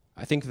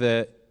 I think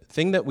the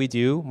thing that we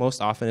do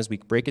most often is we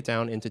break it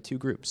down into two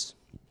groups.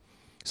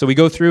 So we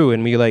go through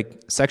and we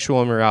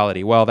sexual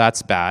immorality. Well,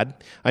 that's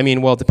bad.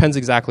 It depends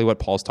exactly what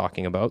Paul's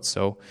talking about.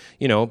 So,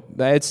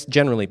 it's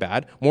generally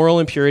bad. Moral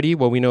impurity,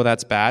 well, we know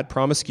that's bad.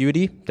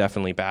 Promiscuity,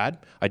 definitely bad.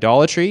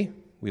 Idolatry,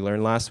 we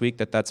learned last week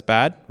that that's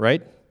bad,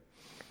 right?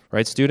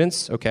 Right,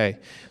 students? Okay.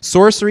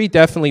 Sorcery,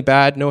 definitely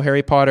bad. No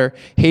Harry Potter.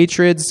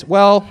 Hatreds,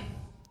 well,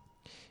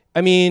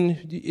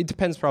 it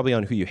depends probably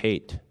on who you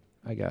hate,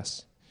 I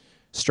guess.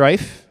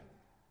 Strife,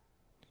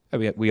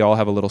 we all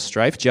have a little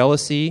strife.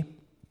 Jealousy,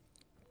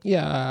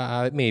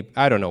 yeah, maybe.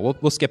 I don't know.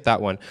 We'll skip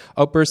that one.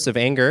 Outbursts of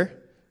anger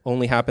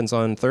only happens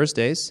on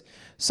Thursdays.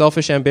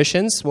 Selfish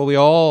ambitions, well, we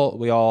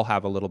all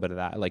have a little bit of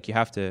that. You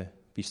have to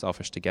be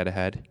selfish to get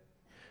ahead.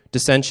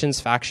 Dissensions,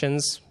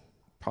 factions,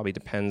 probably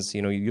depends.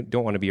 You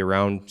don't want to be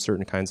around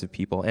certain kinds of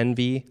people.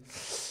 Envy,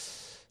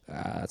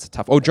 that's a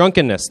tough. Oh,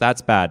 drunkenness,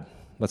 that's bad.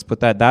 Let's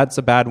put that. That's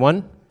a bad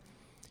one.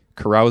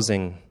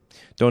 Carousing.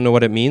 Don't know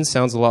what it means.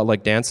 Sounds a lot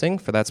like dancing,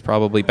 for that's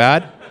probably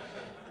bad.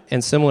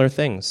 And similar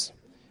things.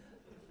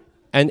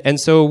 And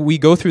so we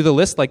go through the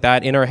list like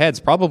that in our heads,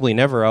 probably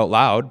never out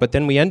loud, but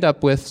then we end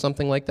up with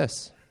something like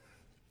this.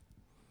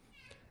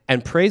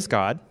 And praise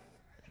God,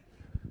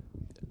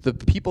 the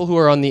people who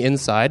are on the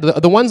inside,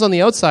 the ones on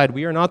the outside,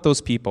 we are not those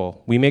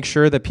people. We make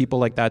sure that people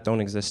like that don't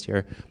exist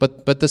here.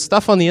 But the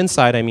stuff on the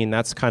inside,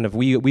 that's kind of,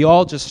 we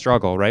all just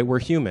struggle, right? We're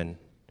human.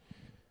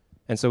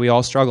 And so we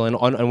all struggle.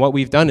 And what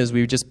we've done is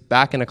we've just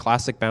back in a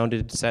classic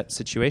bounded set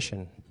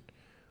situation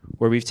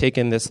where we've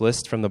taken this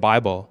list from the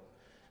Bible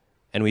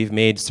and we've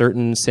made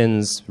certain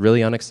sins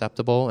really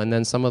unacceptable, and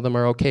then some of them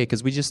are okay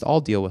because we just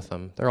all deal with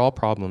them. They're all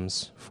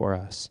problems for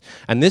us.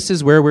 And this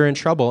is where we're in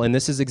trouble, and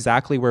this is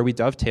exactly where we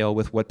dovetail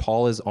with what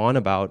Paul is on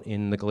about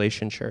in the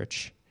Galatian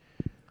church.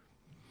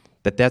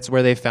 That's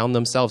where they found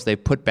themselves. They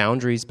put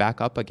boundaries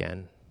back up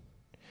again.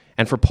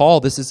 And for Paul,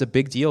 this is a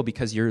big deal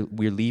because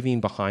we're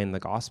leaving behind the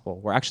gospel.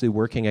 We're actually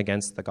working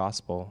against the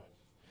gospel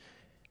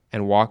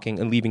and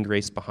leaving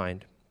grace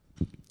behind.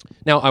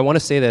 Now, I want to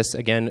say this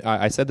again.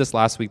 I said this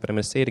last week, but I'm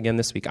going to say it again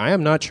this week. I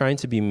am not trying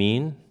to be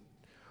mean,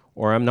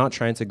 or I'm not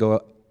trying to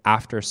go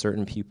after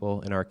certain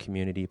people in our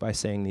community by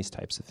saying these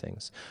types of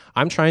things.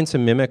 I'm trying to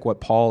mimic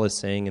what Paul is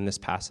saying in this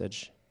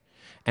passage.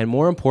 And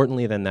more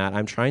importantly than that,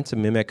 I'm trying to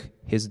mimic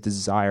his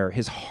desire,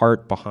 his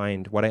heart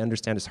behind, what I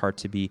understand his heart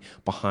to be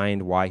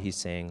behind why he's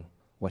saying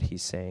what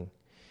he's saying.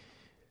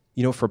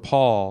 You know, for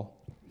Paul,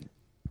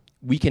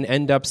 we can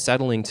end up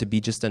settling to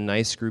be just a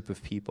nice group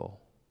of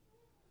people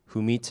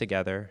who meet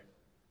together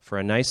for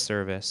a nice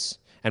service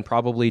and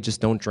probably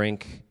just don't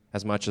drink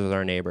as much as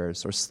our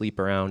neighbors or sleep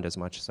around as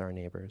much as our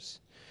neighbors.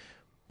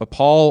 But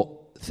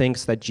Paul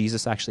thinks that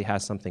Jesus actually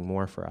has something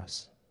more for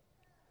us,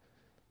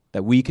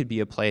 that we could be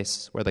a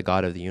place where the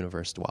God of the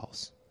universe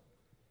dwells.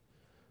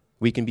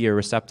 We can be a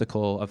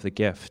receptacle of the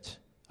gift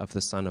of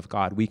the Son of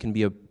God. We can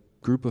be a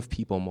group of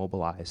people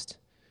mobilized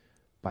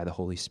by the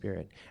Holy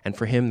Spirit. And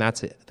for him,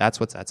 that's it. That's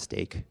what's at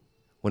stake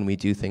when we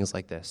do things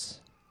like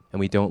this. And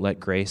we don't let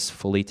grace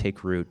fully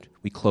take root.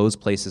 We close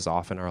places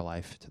off in our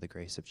life to the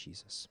grace of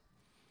Jesus.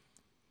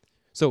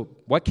 So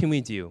what can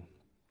we do?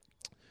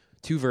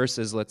 2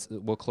 verses,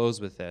 we'll close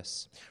with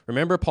this.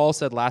 Remember, Paul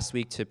said last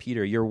week to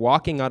Peter, you're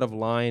walking out of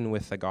line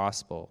with the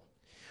gospel.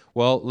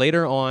 Well,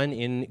 later on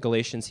in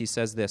Galatians, he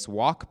says this,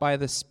 walk by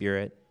the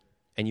Spirit,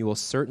 and you will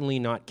certainly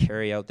not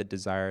carry out the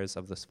desires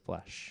of this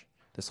flesh.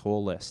 This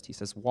whole list. He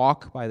says,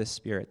 walk by the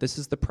Spirit. This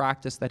is the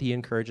practice that he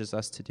encourages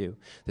us to do.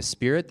 The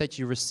Spirit that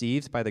you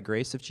received by the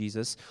grace of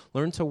Jesus,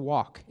 learn to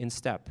walk in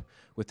step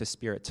with the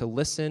Spirit, to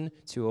listen,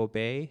 to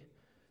obey,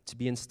 to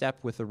be in step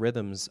with the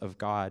rhythms of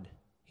God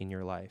in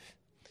your life.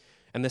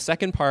 And the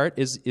second part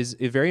is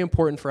very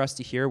important for us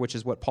to hear, which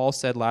is what Paul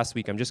said last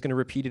week. I'm just going to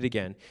repeat it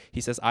again. He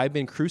says, I've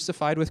been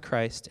crucified with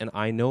Christ, and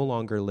I no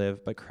longer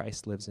live, but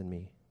Christ lives in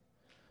me.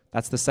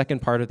 That's the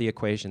second part of the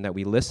equation, that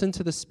we listen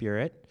to the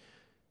Spirit.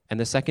 And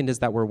the second is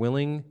that we're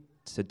willing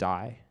to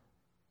die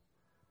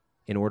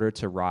in order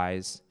to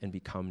rise and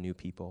become new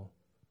people,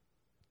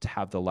 to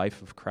have the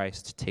life of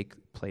Christ take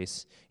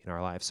place in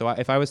our lives. So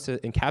if I was to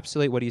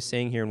encapsulate what he's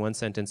saying here in one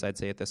sentence, I'd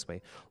say it this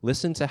way.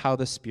 Listen to how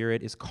the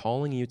Spirit is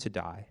calling you to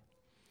die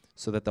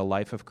so that the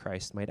life of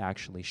Christ might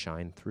actually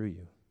shine through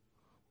you.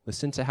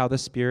 Listen to how the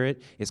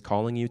Spirit is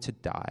calling you to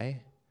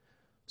die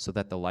so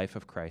that the life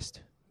of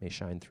Christ may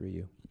shine through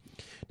you.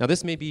 Now,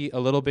 this may be a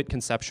little bit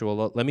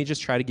conceptual. Let me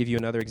just try to give you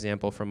another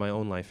example from my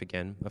own life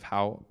again of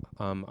how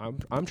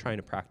I'm trying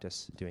to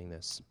practice doing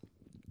this.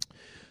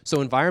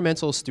 So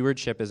environmental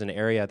stewardship is an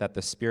area that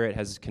the Spirit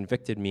has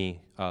convicted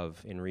me of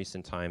in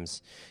recent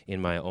times in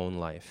my own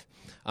life.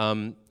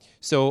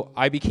 So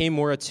I became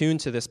more attuned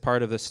to this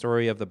part of the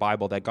story of the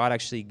Bible, that God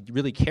actually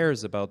really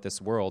cares about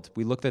this world.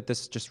 We looked at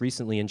this just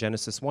recently in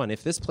Genesis 1.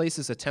 If this place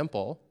is a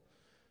temple,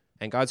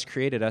 and God's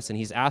created us, and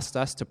he's asked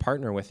us to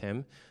partner with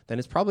him, then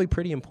it's probably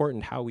pretty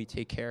important how we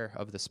take care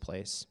of this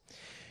place.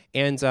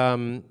 And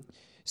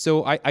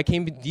so I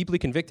came deeply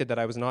convicted that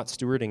I was not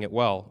stewarding it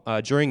well.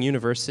 During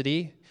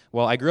university,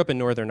 well, I grew up in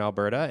northern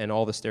Alberta, and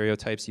all the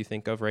stereotypes you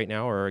think of right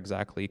now are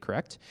exactly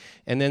correct.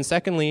 And then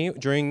secondly,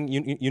 during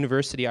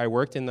university, I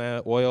worked in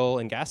the oil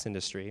and gas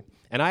industry,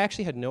 and I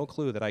actually had no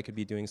clue that I could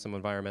be doing some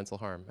environmental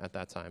harm at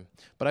that time.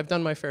 But I've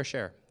done my fair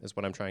share, is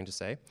what I'm trying to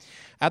say.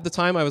 At the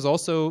time, I was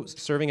also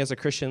serving as a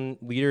Christian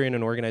leader in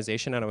an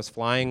organization, and I was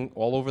flying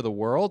all over the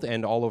world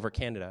and all over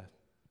Canada,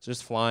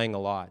 just flying a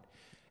lot.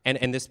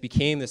 And this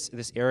became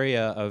this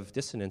area of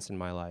dissonance in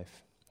my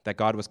life, that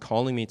God was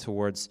calling me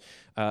towards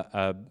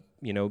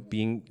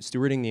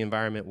stewarding the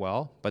environment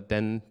well, but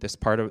then this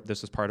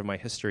was part of my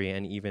history,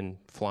 and even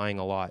flying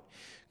a lot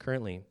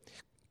currently.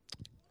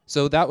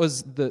 So that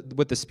was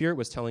what the Spirit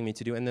was telling me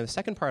to do. And then the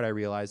second part I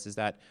realized is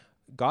that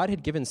God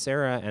had given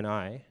Sarah and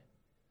I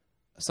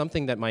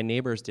something that my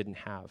neighbors didn't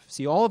have.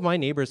 See, all of my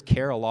neighbors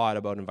care a lot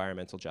about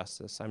environmental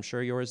justice. I'm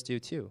sure yours do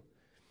too.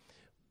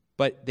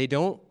 But they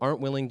aren't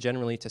willing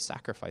generally to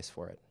sacrifice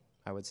for it,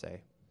 I would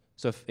say.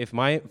 So if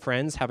my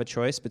friends have a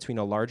choice between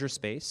a larger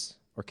space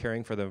or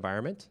caring for the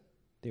environment,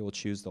 they will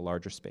choose the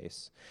larger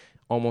space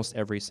almost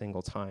every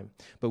single time.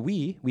 But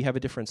we have a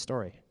different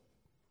story.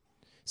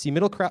 See,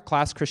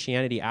 middle-class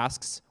Christianity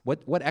asks,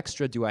 what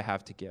extra do I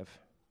have to give?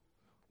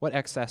 What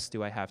excess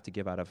do I have to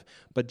give out of?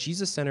 But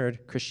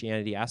Jesus-centered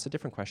Christianity asks a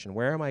different question.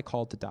 Where am I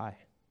called to die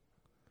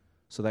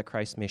so that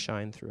Christ may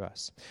shine through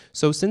us?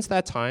 So since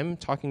that time,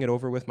 talking it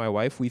over with my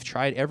wife, we've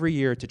tried every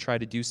year to try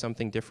to do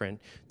something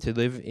different, to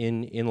live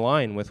in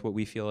line with what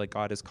we feel like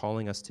God is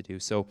calling us to do.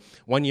 So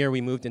one year we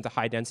moved into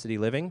high-density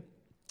living.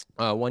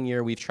 One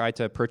year we've tried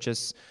to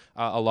purchase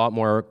a lot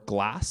more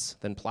glass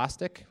than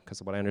plastic, because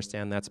of what I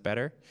understand, that's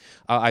better.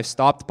 I've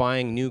stopped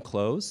buying new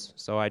clothes,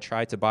 so I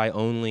try to buy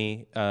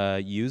only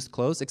used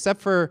clothes,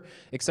 except for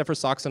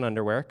socks and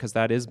underwear, because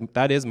that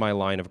is my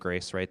line of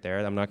grace right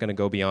there. I'm not going to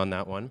go beyond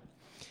that one.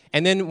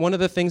 And then one of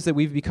the things that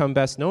we've become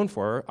best known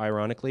for,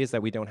 ironically, is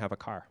that we don't have a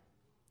car.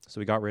 So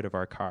we got rid of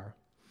our car.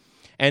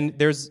 And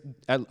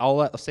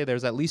I'll say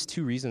there's at least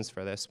two reasons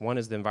for this. One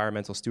is the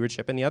environmental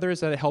stewardship, and the other is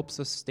that it helps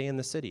us stay in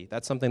the city.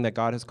 That's something that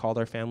God has called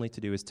our family to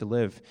do, is to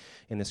live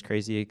in this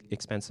crazy,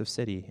 expensive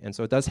city. And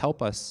so it does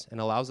help us and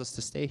allows us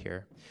to stay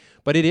here.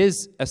 But it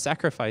is a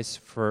sacrifice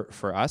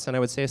for us, and I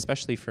would say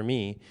especially for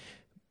me.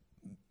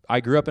 I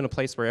grew up in a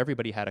place where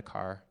everybody had a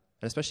car,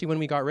 and especially when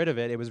we got rid of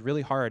it, it was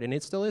really hard, and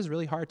it still is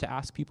really hard to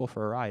ask people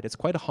for a ride. It's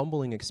quite a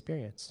humbling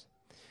experience.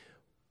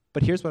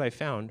 But here's what I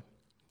found.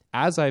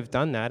 As I've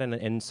done that,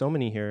 and so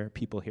many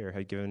people here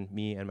have given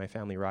me and my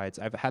family rides,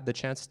 I've had the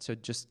chance to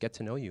just get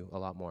to know you a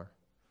lot more,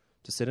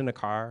 to sit in a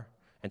car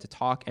and to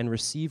talk and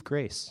receive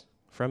grace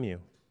from you,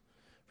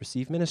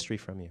 receive ministry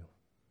from you.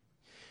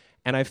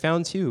 And I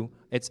found, too,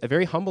 it's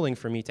very humbling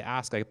for me to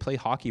ask. I play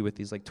hockey with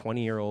these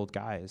 20-year-old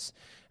guys,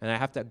 and I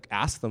have to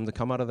ask them to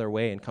come out of their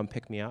way and come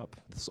pick me up,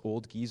 this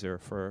old geezer,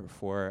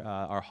 for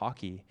our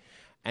hockey.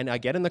 And I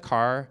get in the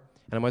car,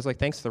 and I'm always like,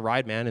 thanks for the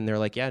ride, man. And they're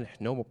like, yeah,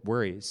 no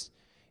worries.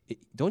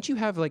 Don't you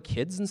have,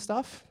 kids and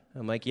stuff?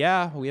 I'm like,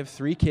 yeah, we have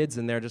 3 kids,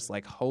 and they're just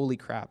like, holy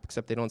crap,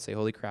 except they don't say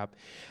holy crap.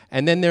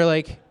 And then they're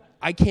like,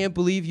 I can't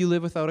believe you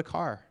live without a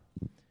car.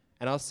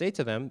 And I'll say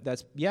to them,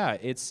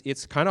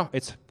 it's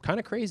kind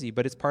of crazy,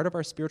 but it's part of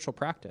our spiritual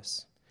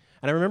practice.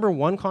 And I remember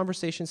one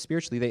conversation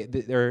spiritually,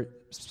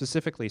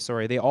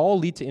 they all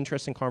lead to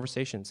interesting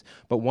conversations,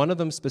 but one of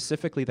them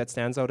specifically that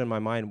stands out in my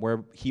mind,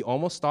 where he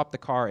almost stopped the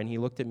car and he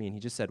looked at me and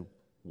he just said,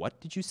 "What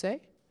did you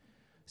say?"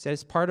 He said,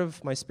 "It's part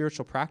of my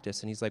spiritual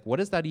practice." And he's like, "What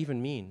does that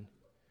even mean?"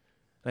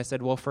 And I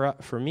said, "Well,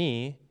 for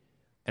me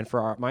and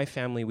for my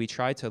family, we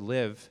try to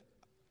live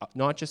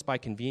not just by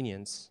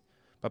convenience,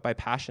 but by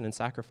passion and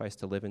sacrifice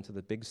to live into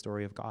the big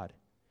story of God."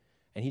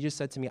 And he just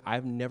said to me,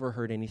 "I've never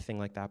heard anything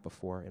like that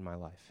before in my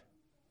life."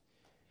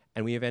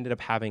 And we have ended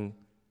up having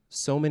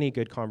so many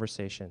good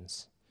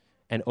conversations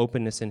and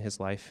openness in his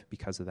life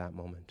because of that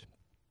moment.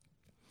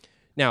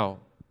 Now,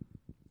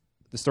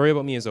 the story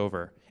about me is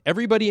over.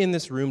 Everybody in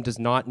this room does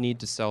not need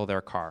to sell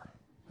their car.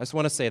 I just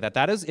want to say that.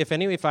 That is, if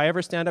I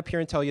ever stand up here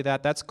and tell you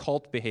that, that's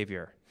cult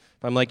behavior.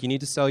 If I'm like, you need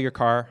to sell your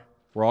car,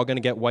 we're all going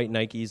to get white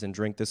Nikes and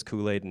drink this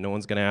Kool-Aid, and no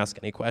one's going to ask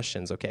any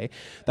questions, okay?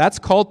 That's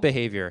cult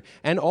behavior.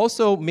 And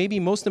also, maybe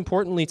most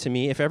importantly to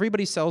me, if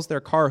everybody sells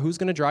their car, who's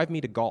going to drive me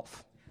to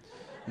golf?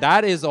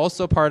 That is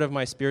also part of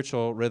my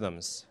spiritual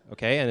rhythms,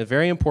 okay? And it's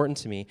very important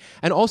to me.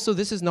 And also,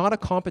 this is not a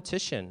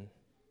competition.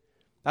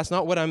 That's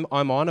not what I'm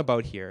on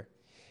about here.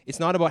 It's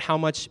not about how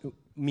much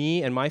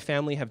me and my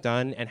family have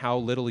done and how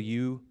little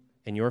you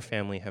and your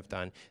family have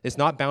done. It's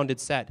not bounded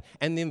set.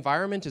 And the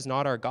environment is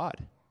not our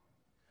God.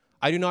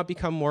 I do not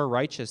become more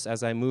righteous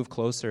as I move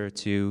closer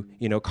to,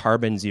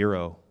 carbon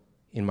zero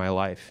in my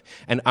life.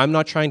 And I'm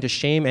not trying to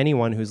shame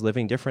anyone who's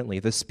living differently.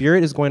 The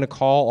Spirit is going to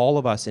call all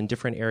of us in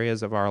different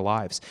areas of our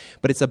lives.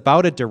 But it's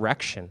about a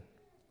direction.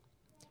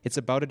 It's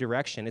about a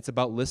direction. It's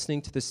about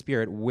listening to the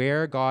Spirit.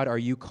 Where, God, are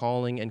you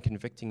calling and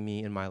convicting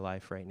me in my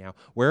life right now?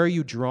 Where are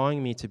you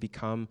drawing me to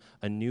become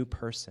a new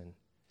person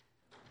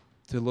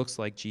that looks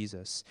like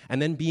Jesus?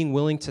 And then being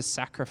willing to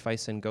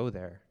sacrifice and go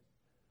there.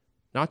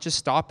 Not just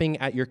stopping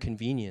at your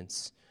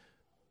convenience,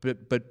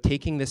 but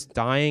taking this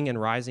dying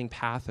and rising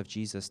path of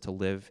Jesus to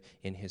live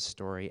in his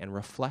story and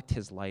reflect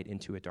his light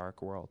into a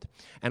dark world.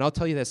 And I'll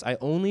tell you this, I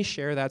only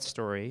share that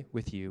story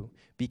with you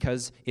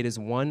because it is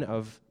one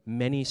of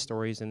many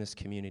stories in this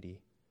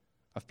community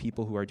of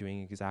people who are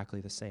doing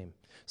exactly the same.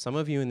 Some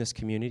of you in this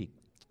community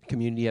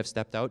have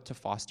stepped out to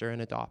foster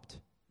and adopt.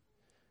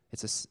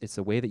 It's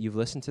a way that you've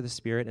listened to the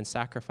Spirit and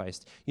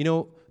sacrificed.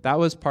 That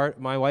was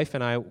my wife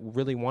and I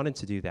really wanted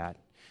to do that.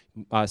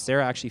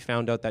 Sarah actually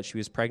found out that she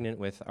was pregnant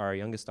with our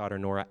youngest daughter,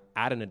 Nora,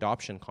 at an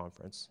adoption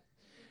conference.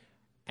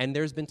 And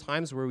there's been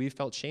times where we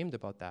felt shamed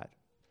about that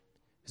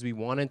because we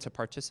wanted to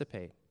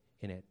participate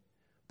in it.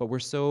 But we're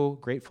so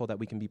grateful that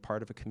we can be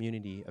part of a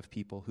community of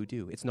people who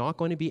do. It's not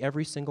going to be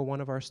every single one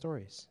of our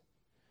stories.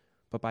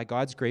 But by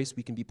God's grace,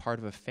 we can be part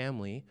of a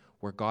family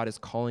where God is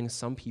calling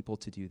some people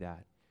to do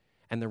that.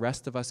 And the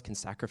rest of us can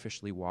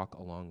sacrificially walk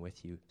along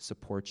with you,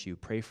 support you,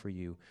 pray for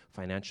you,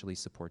 financially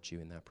support you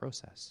in that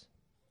process.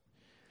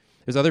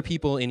 There's other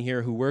people in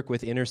here who work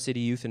with inner city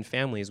youth and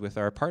families with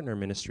our partner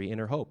ministry,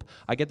 Inner Hope.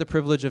 I get the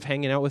privilege of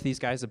hanging out with these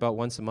guys about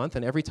once a month,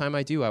 and every time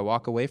I do, I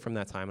walk away from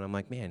that time, and I'm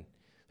like, man,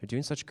 they're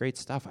doing such great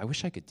stuff. I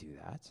wish I could do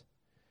that.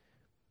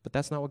 But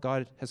that's not what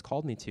God has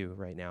called me to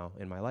right now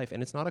in my life,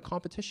 and it's not a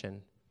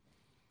competition.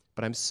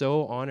 But I'm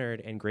so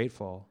honored and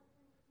grateful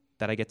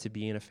that I get to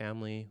be in a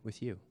family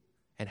with you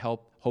and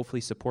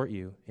hopefully support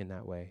you in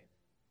that way,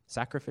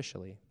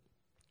 sacrificially.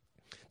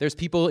 There's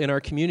people in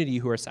our community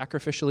who are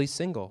sacrificially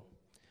single.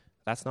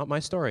 That's not my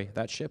story.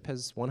 That ship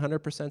has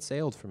 100%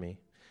 sailed for me.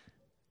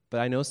 But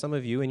I know some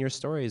of you in your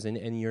stories,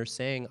 and you're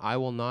saying, I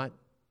will not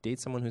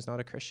date someone who's not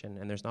a Christian,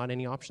 and there's not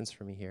any options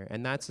for me here.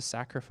 And that's a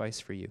sacrifice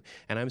for you.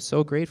 And I'm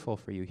so grateful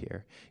for you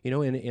here.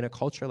 In a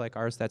culture like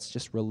ours that's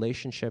just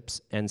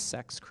relationships and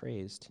sex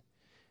crazed,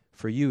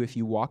 for you, if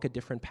you walk a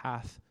different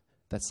path,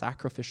 that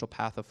sacrificial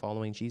path of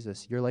following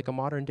Jesus, you're like a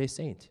modern day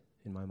saint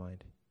in my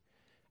mind.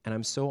 And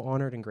I'm so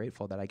honored and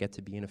grateful that I get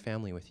to be in a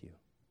family with you.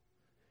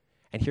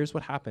 And here's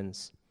what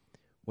happens.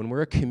 when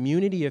we're a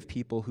community of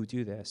people who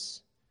do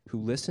this, who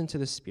listen to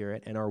the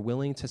Spirit and are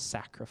willing to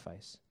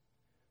sacrifice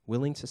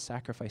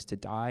to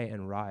die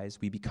and rise,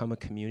 we become a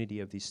community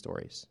of these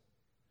stories,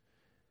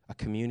 a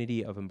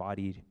community of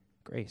embodied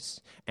grace.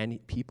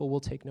 And people will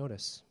take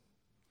notice.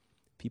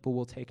 People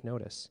will take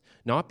notice.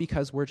 Not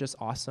because we're just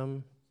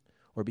awesome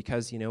or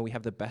because, we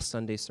have the best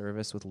Sunday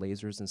service with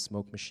lasers and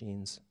smoke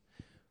machines,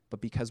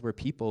 but because we're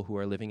people who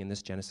are living in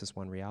this Genesis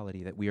 1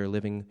 reality, that we are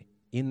living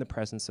in the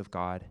presence of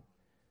God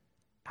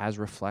as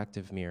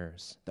reflective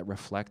mirrors that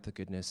reflect the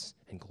goodness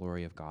and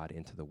glory of God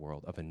into the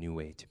world, of a new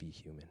way to be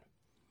human.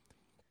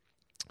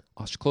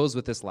 I'll close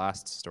with this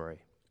last story.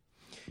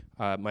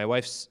 My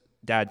wife's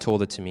dad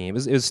told it to me. It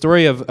was a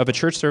story of a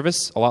church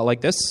service, a lot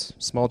like this,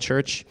 small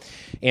church.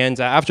 And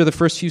after the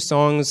first few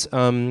songs,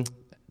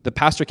 the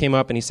pastor came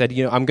up and he said,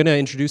 I'm going to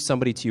introduce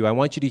somebody to you. I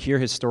want you to hear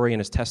his story and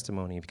his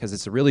testimony because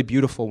it's a really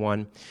beautiful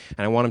one,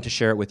 and I want him to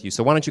share it with you.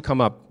 So why don't you come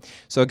up?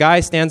 So a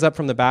guy stands up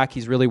from the back.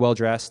 He's really well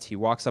dressed. He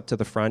walks up to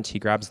the front. He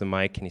grabs the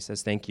mic, and he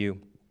says, "Thank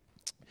you.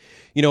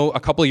 A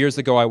couple of years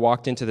ago, I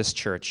walked into this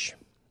church,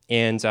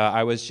 and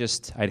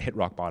I'd hit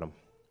rock bottom.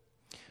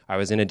 I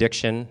was in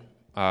addiction.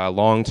 A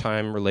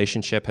long-time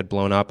relationship had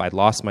blown up. I'd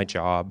lost my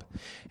job,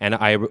 and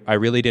I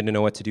really didn't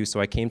know what to do,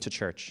 so I came to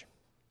church.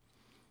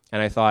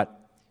 And I thought,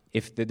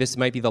 if this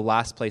might be the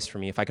last place for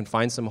me, if I can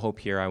find some hope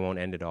here, I won't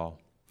end it all.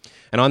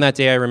 And on that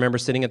day, I remember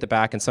sitting at the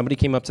back, and somebody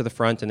came up to the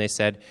front, and they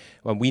said,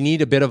 well, we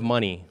need a bit of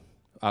money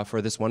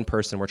for this one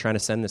person. We're trying to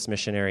send this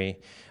missionary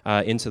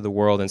into the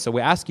world. And so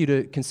we ask you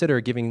to consider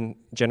giving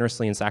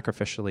generously and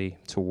sacrificially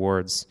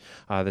towards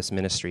this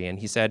ministry. And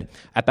he said,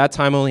 at that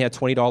time, I only had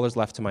 $20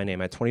 left to my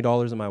name. I had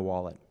 $20 in my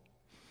wallet.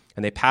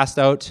 And they passed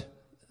out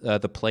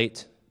the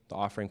plate, the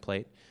offering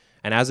plate.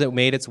 And as it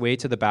made its way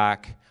to the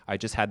back, I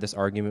just had this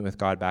argument with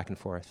God back and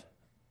forth.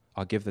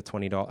 I'll give the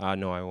 $20.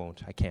 No, I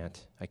won't. I can't.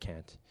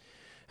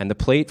 And the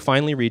plate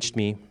finally reached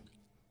me,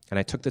 and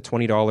I took the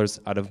 $20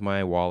 out of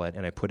my wallet,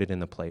 and I put it in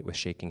the plate with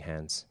shaking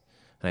hands.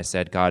 And I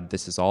said, God,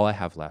 this is all I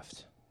have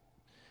left.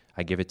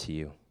 I give it to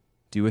you.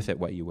 Do with it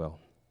what you will.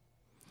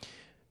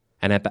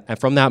 And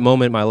from that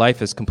moment, my life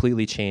has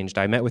completely changed.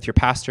 I met with your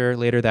pastor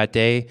later that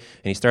day, and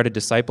he started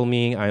discipling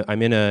me.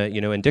 I'm in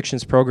a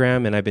addictions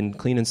program, and I've been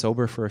clean and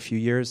sober for a few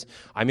years.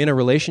 I'm in a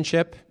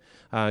relationship.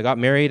 I got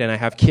married, and I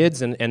have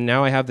kids, and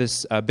now I have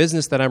this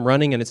business that I'm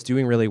running, and it's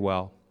doing really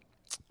well.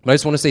 But I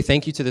just want to say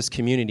thank you to this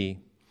community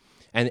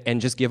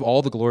and just give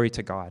all the glory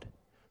to God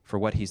for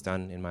what he's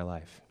done in my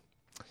life.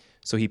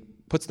 So he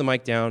puts the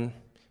mic down.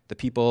 The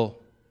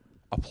people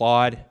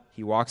applaud.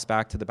 He walks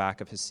back to the back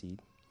of his seat.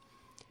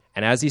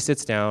 And as he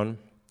sits down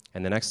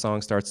and the next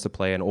song starts to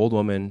play, an old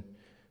woman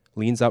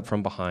leans up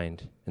from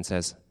behind and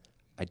says,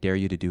 I dare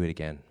you to do it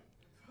again.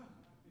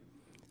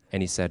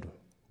 And he said,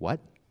 what?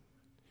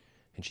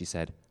 And she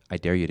said, I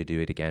dare you to do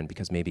it again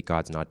because maybe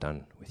God's not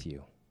done with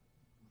you.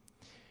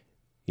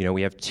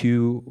 We have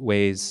two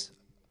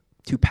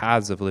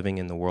paths of living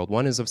in the world.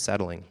 One is of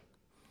settling.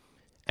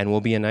 And we'll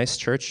be a nice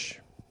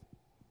church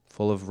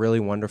full of really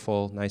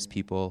wonderful, nice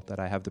people that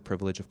I have the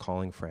privilege of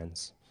calling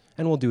friends.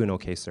 And we'll do an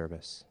okay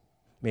service.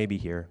 Maybe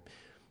here.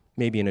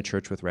 Maybe in a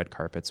church with red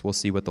carpets. We'll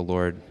see what the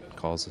Lord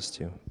calls us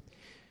to.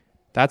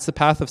 That's the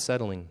path of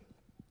settling.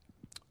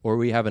 Or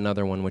we have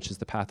another one, which is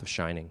the path of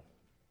shining.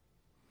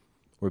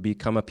 Where we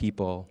become a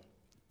people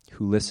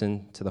who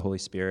listen to the Holy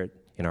Spirit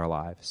in our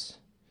lives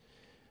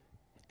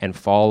and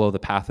follow the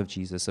path of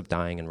Jesus of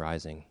dying and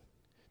rising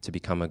to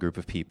become a group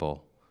of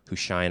people who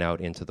shine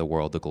out into the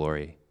world the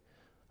glory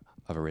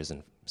of a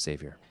risen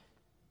Savior.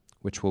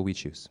 Which will we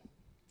choose?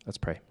 Let's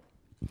pray.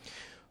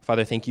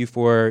 Father, thank you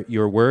for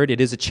your word. It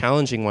is a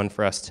challenging one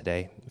for us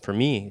today. For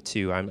me,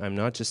 too. I'm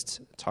not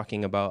just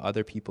talking about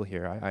other people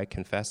here. I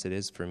confess it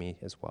is for me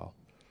as well.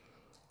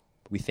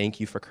 We thank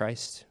you for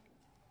Christ.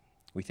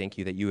 We thank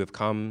you that you have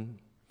come,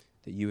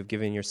 that you have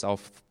given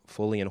yourself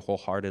fully and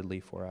wholeheartedly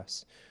for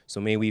us. So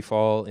may we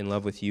fall in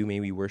love with you, may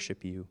we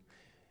worship you,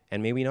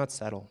 and may we not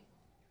settle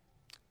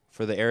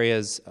for the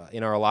areas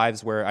in our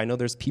lives where I know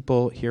there's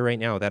people here right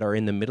now that are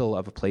in the middle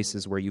of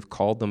places where you've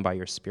called them by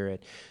your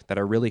Spirit that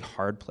are really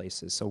hard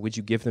places. So would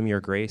you give them your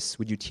grace?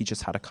 Would you teach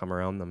us how to come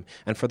around them?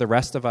 And for the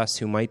rest of us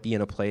who might be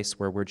in a place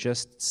where we're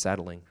just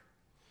settling,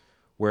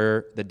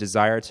 where the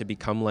desire to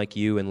become like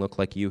you and look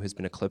like you has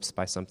been eclipsed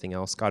by something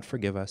else, God,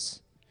 forgive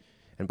us.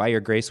 And by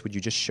your grace, would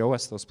you just show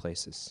us those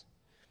places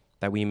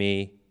that we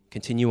may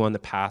continue on the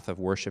path of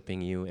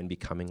worshiping you and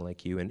becoming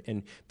like you.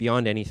 And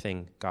beyond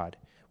anything, God,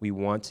 we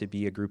want to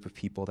be a group of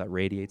people that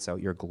radiates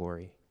out your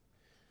glory,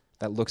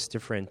 that looks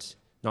different,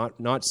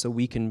 not so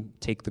we can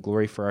take the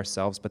glory for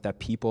ourselves, but that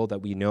people that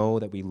we know,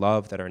 that we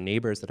love, that our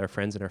neighbors, that our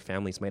friends and our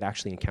families might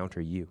actually encounter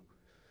you,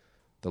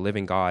 the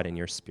living God and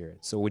your Spirit.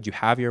 So would you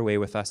have your way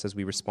with us as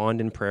we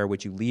respond in prayer?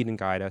 Would you lead and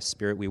guide us?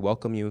 Spirit, we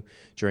welcome you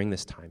during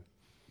this time.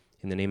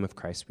 In the name of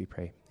Christ we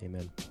pray.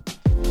 Amen.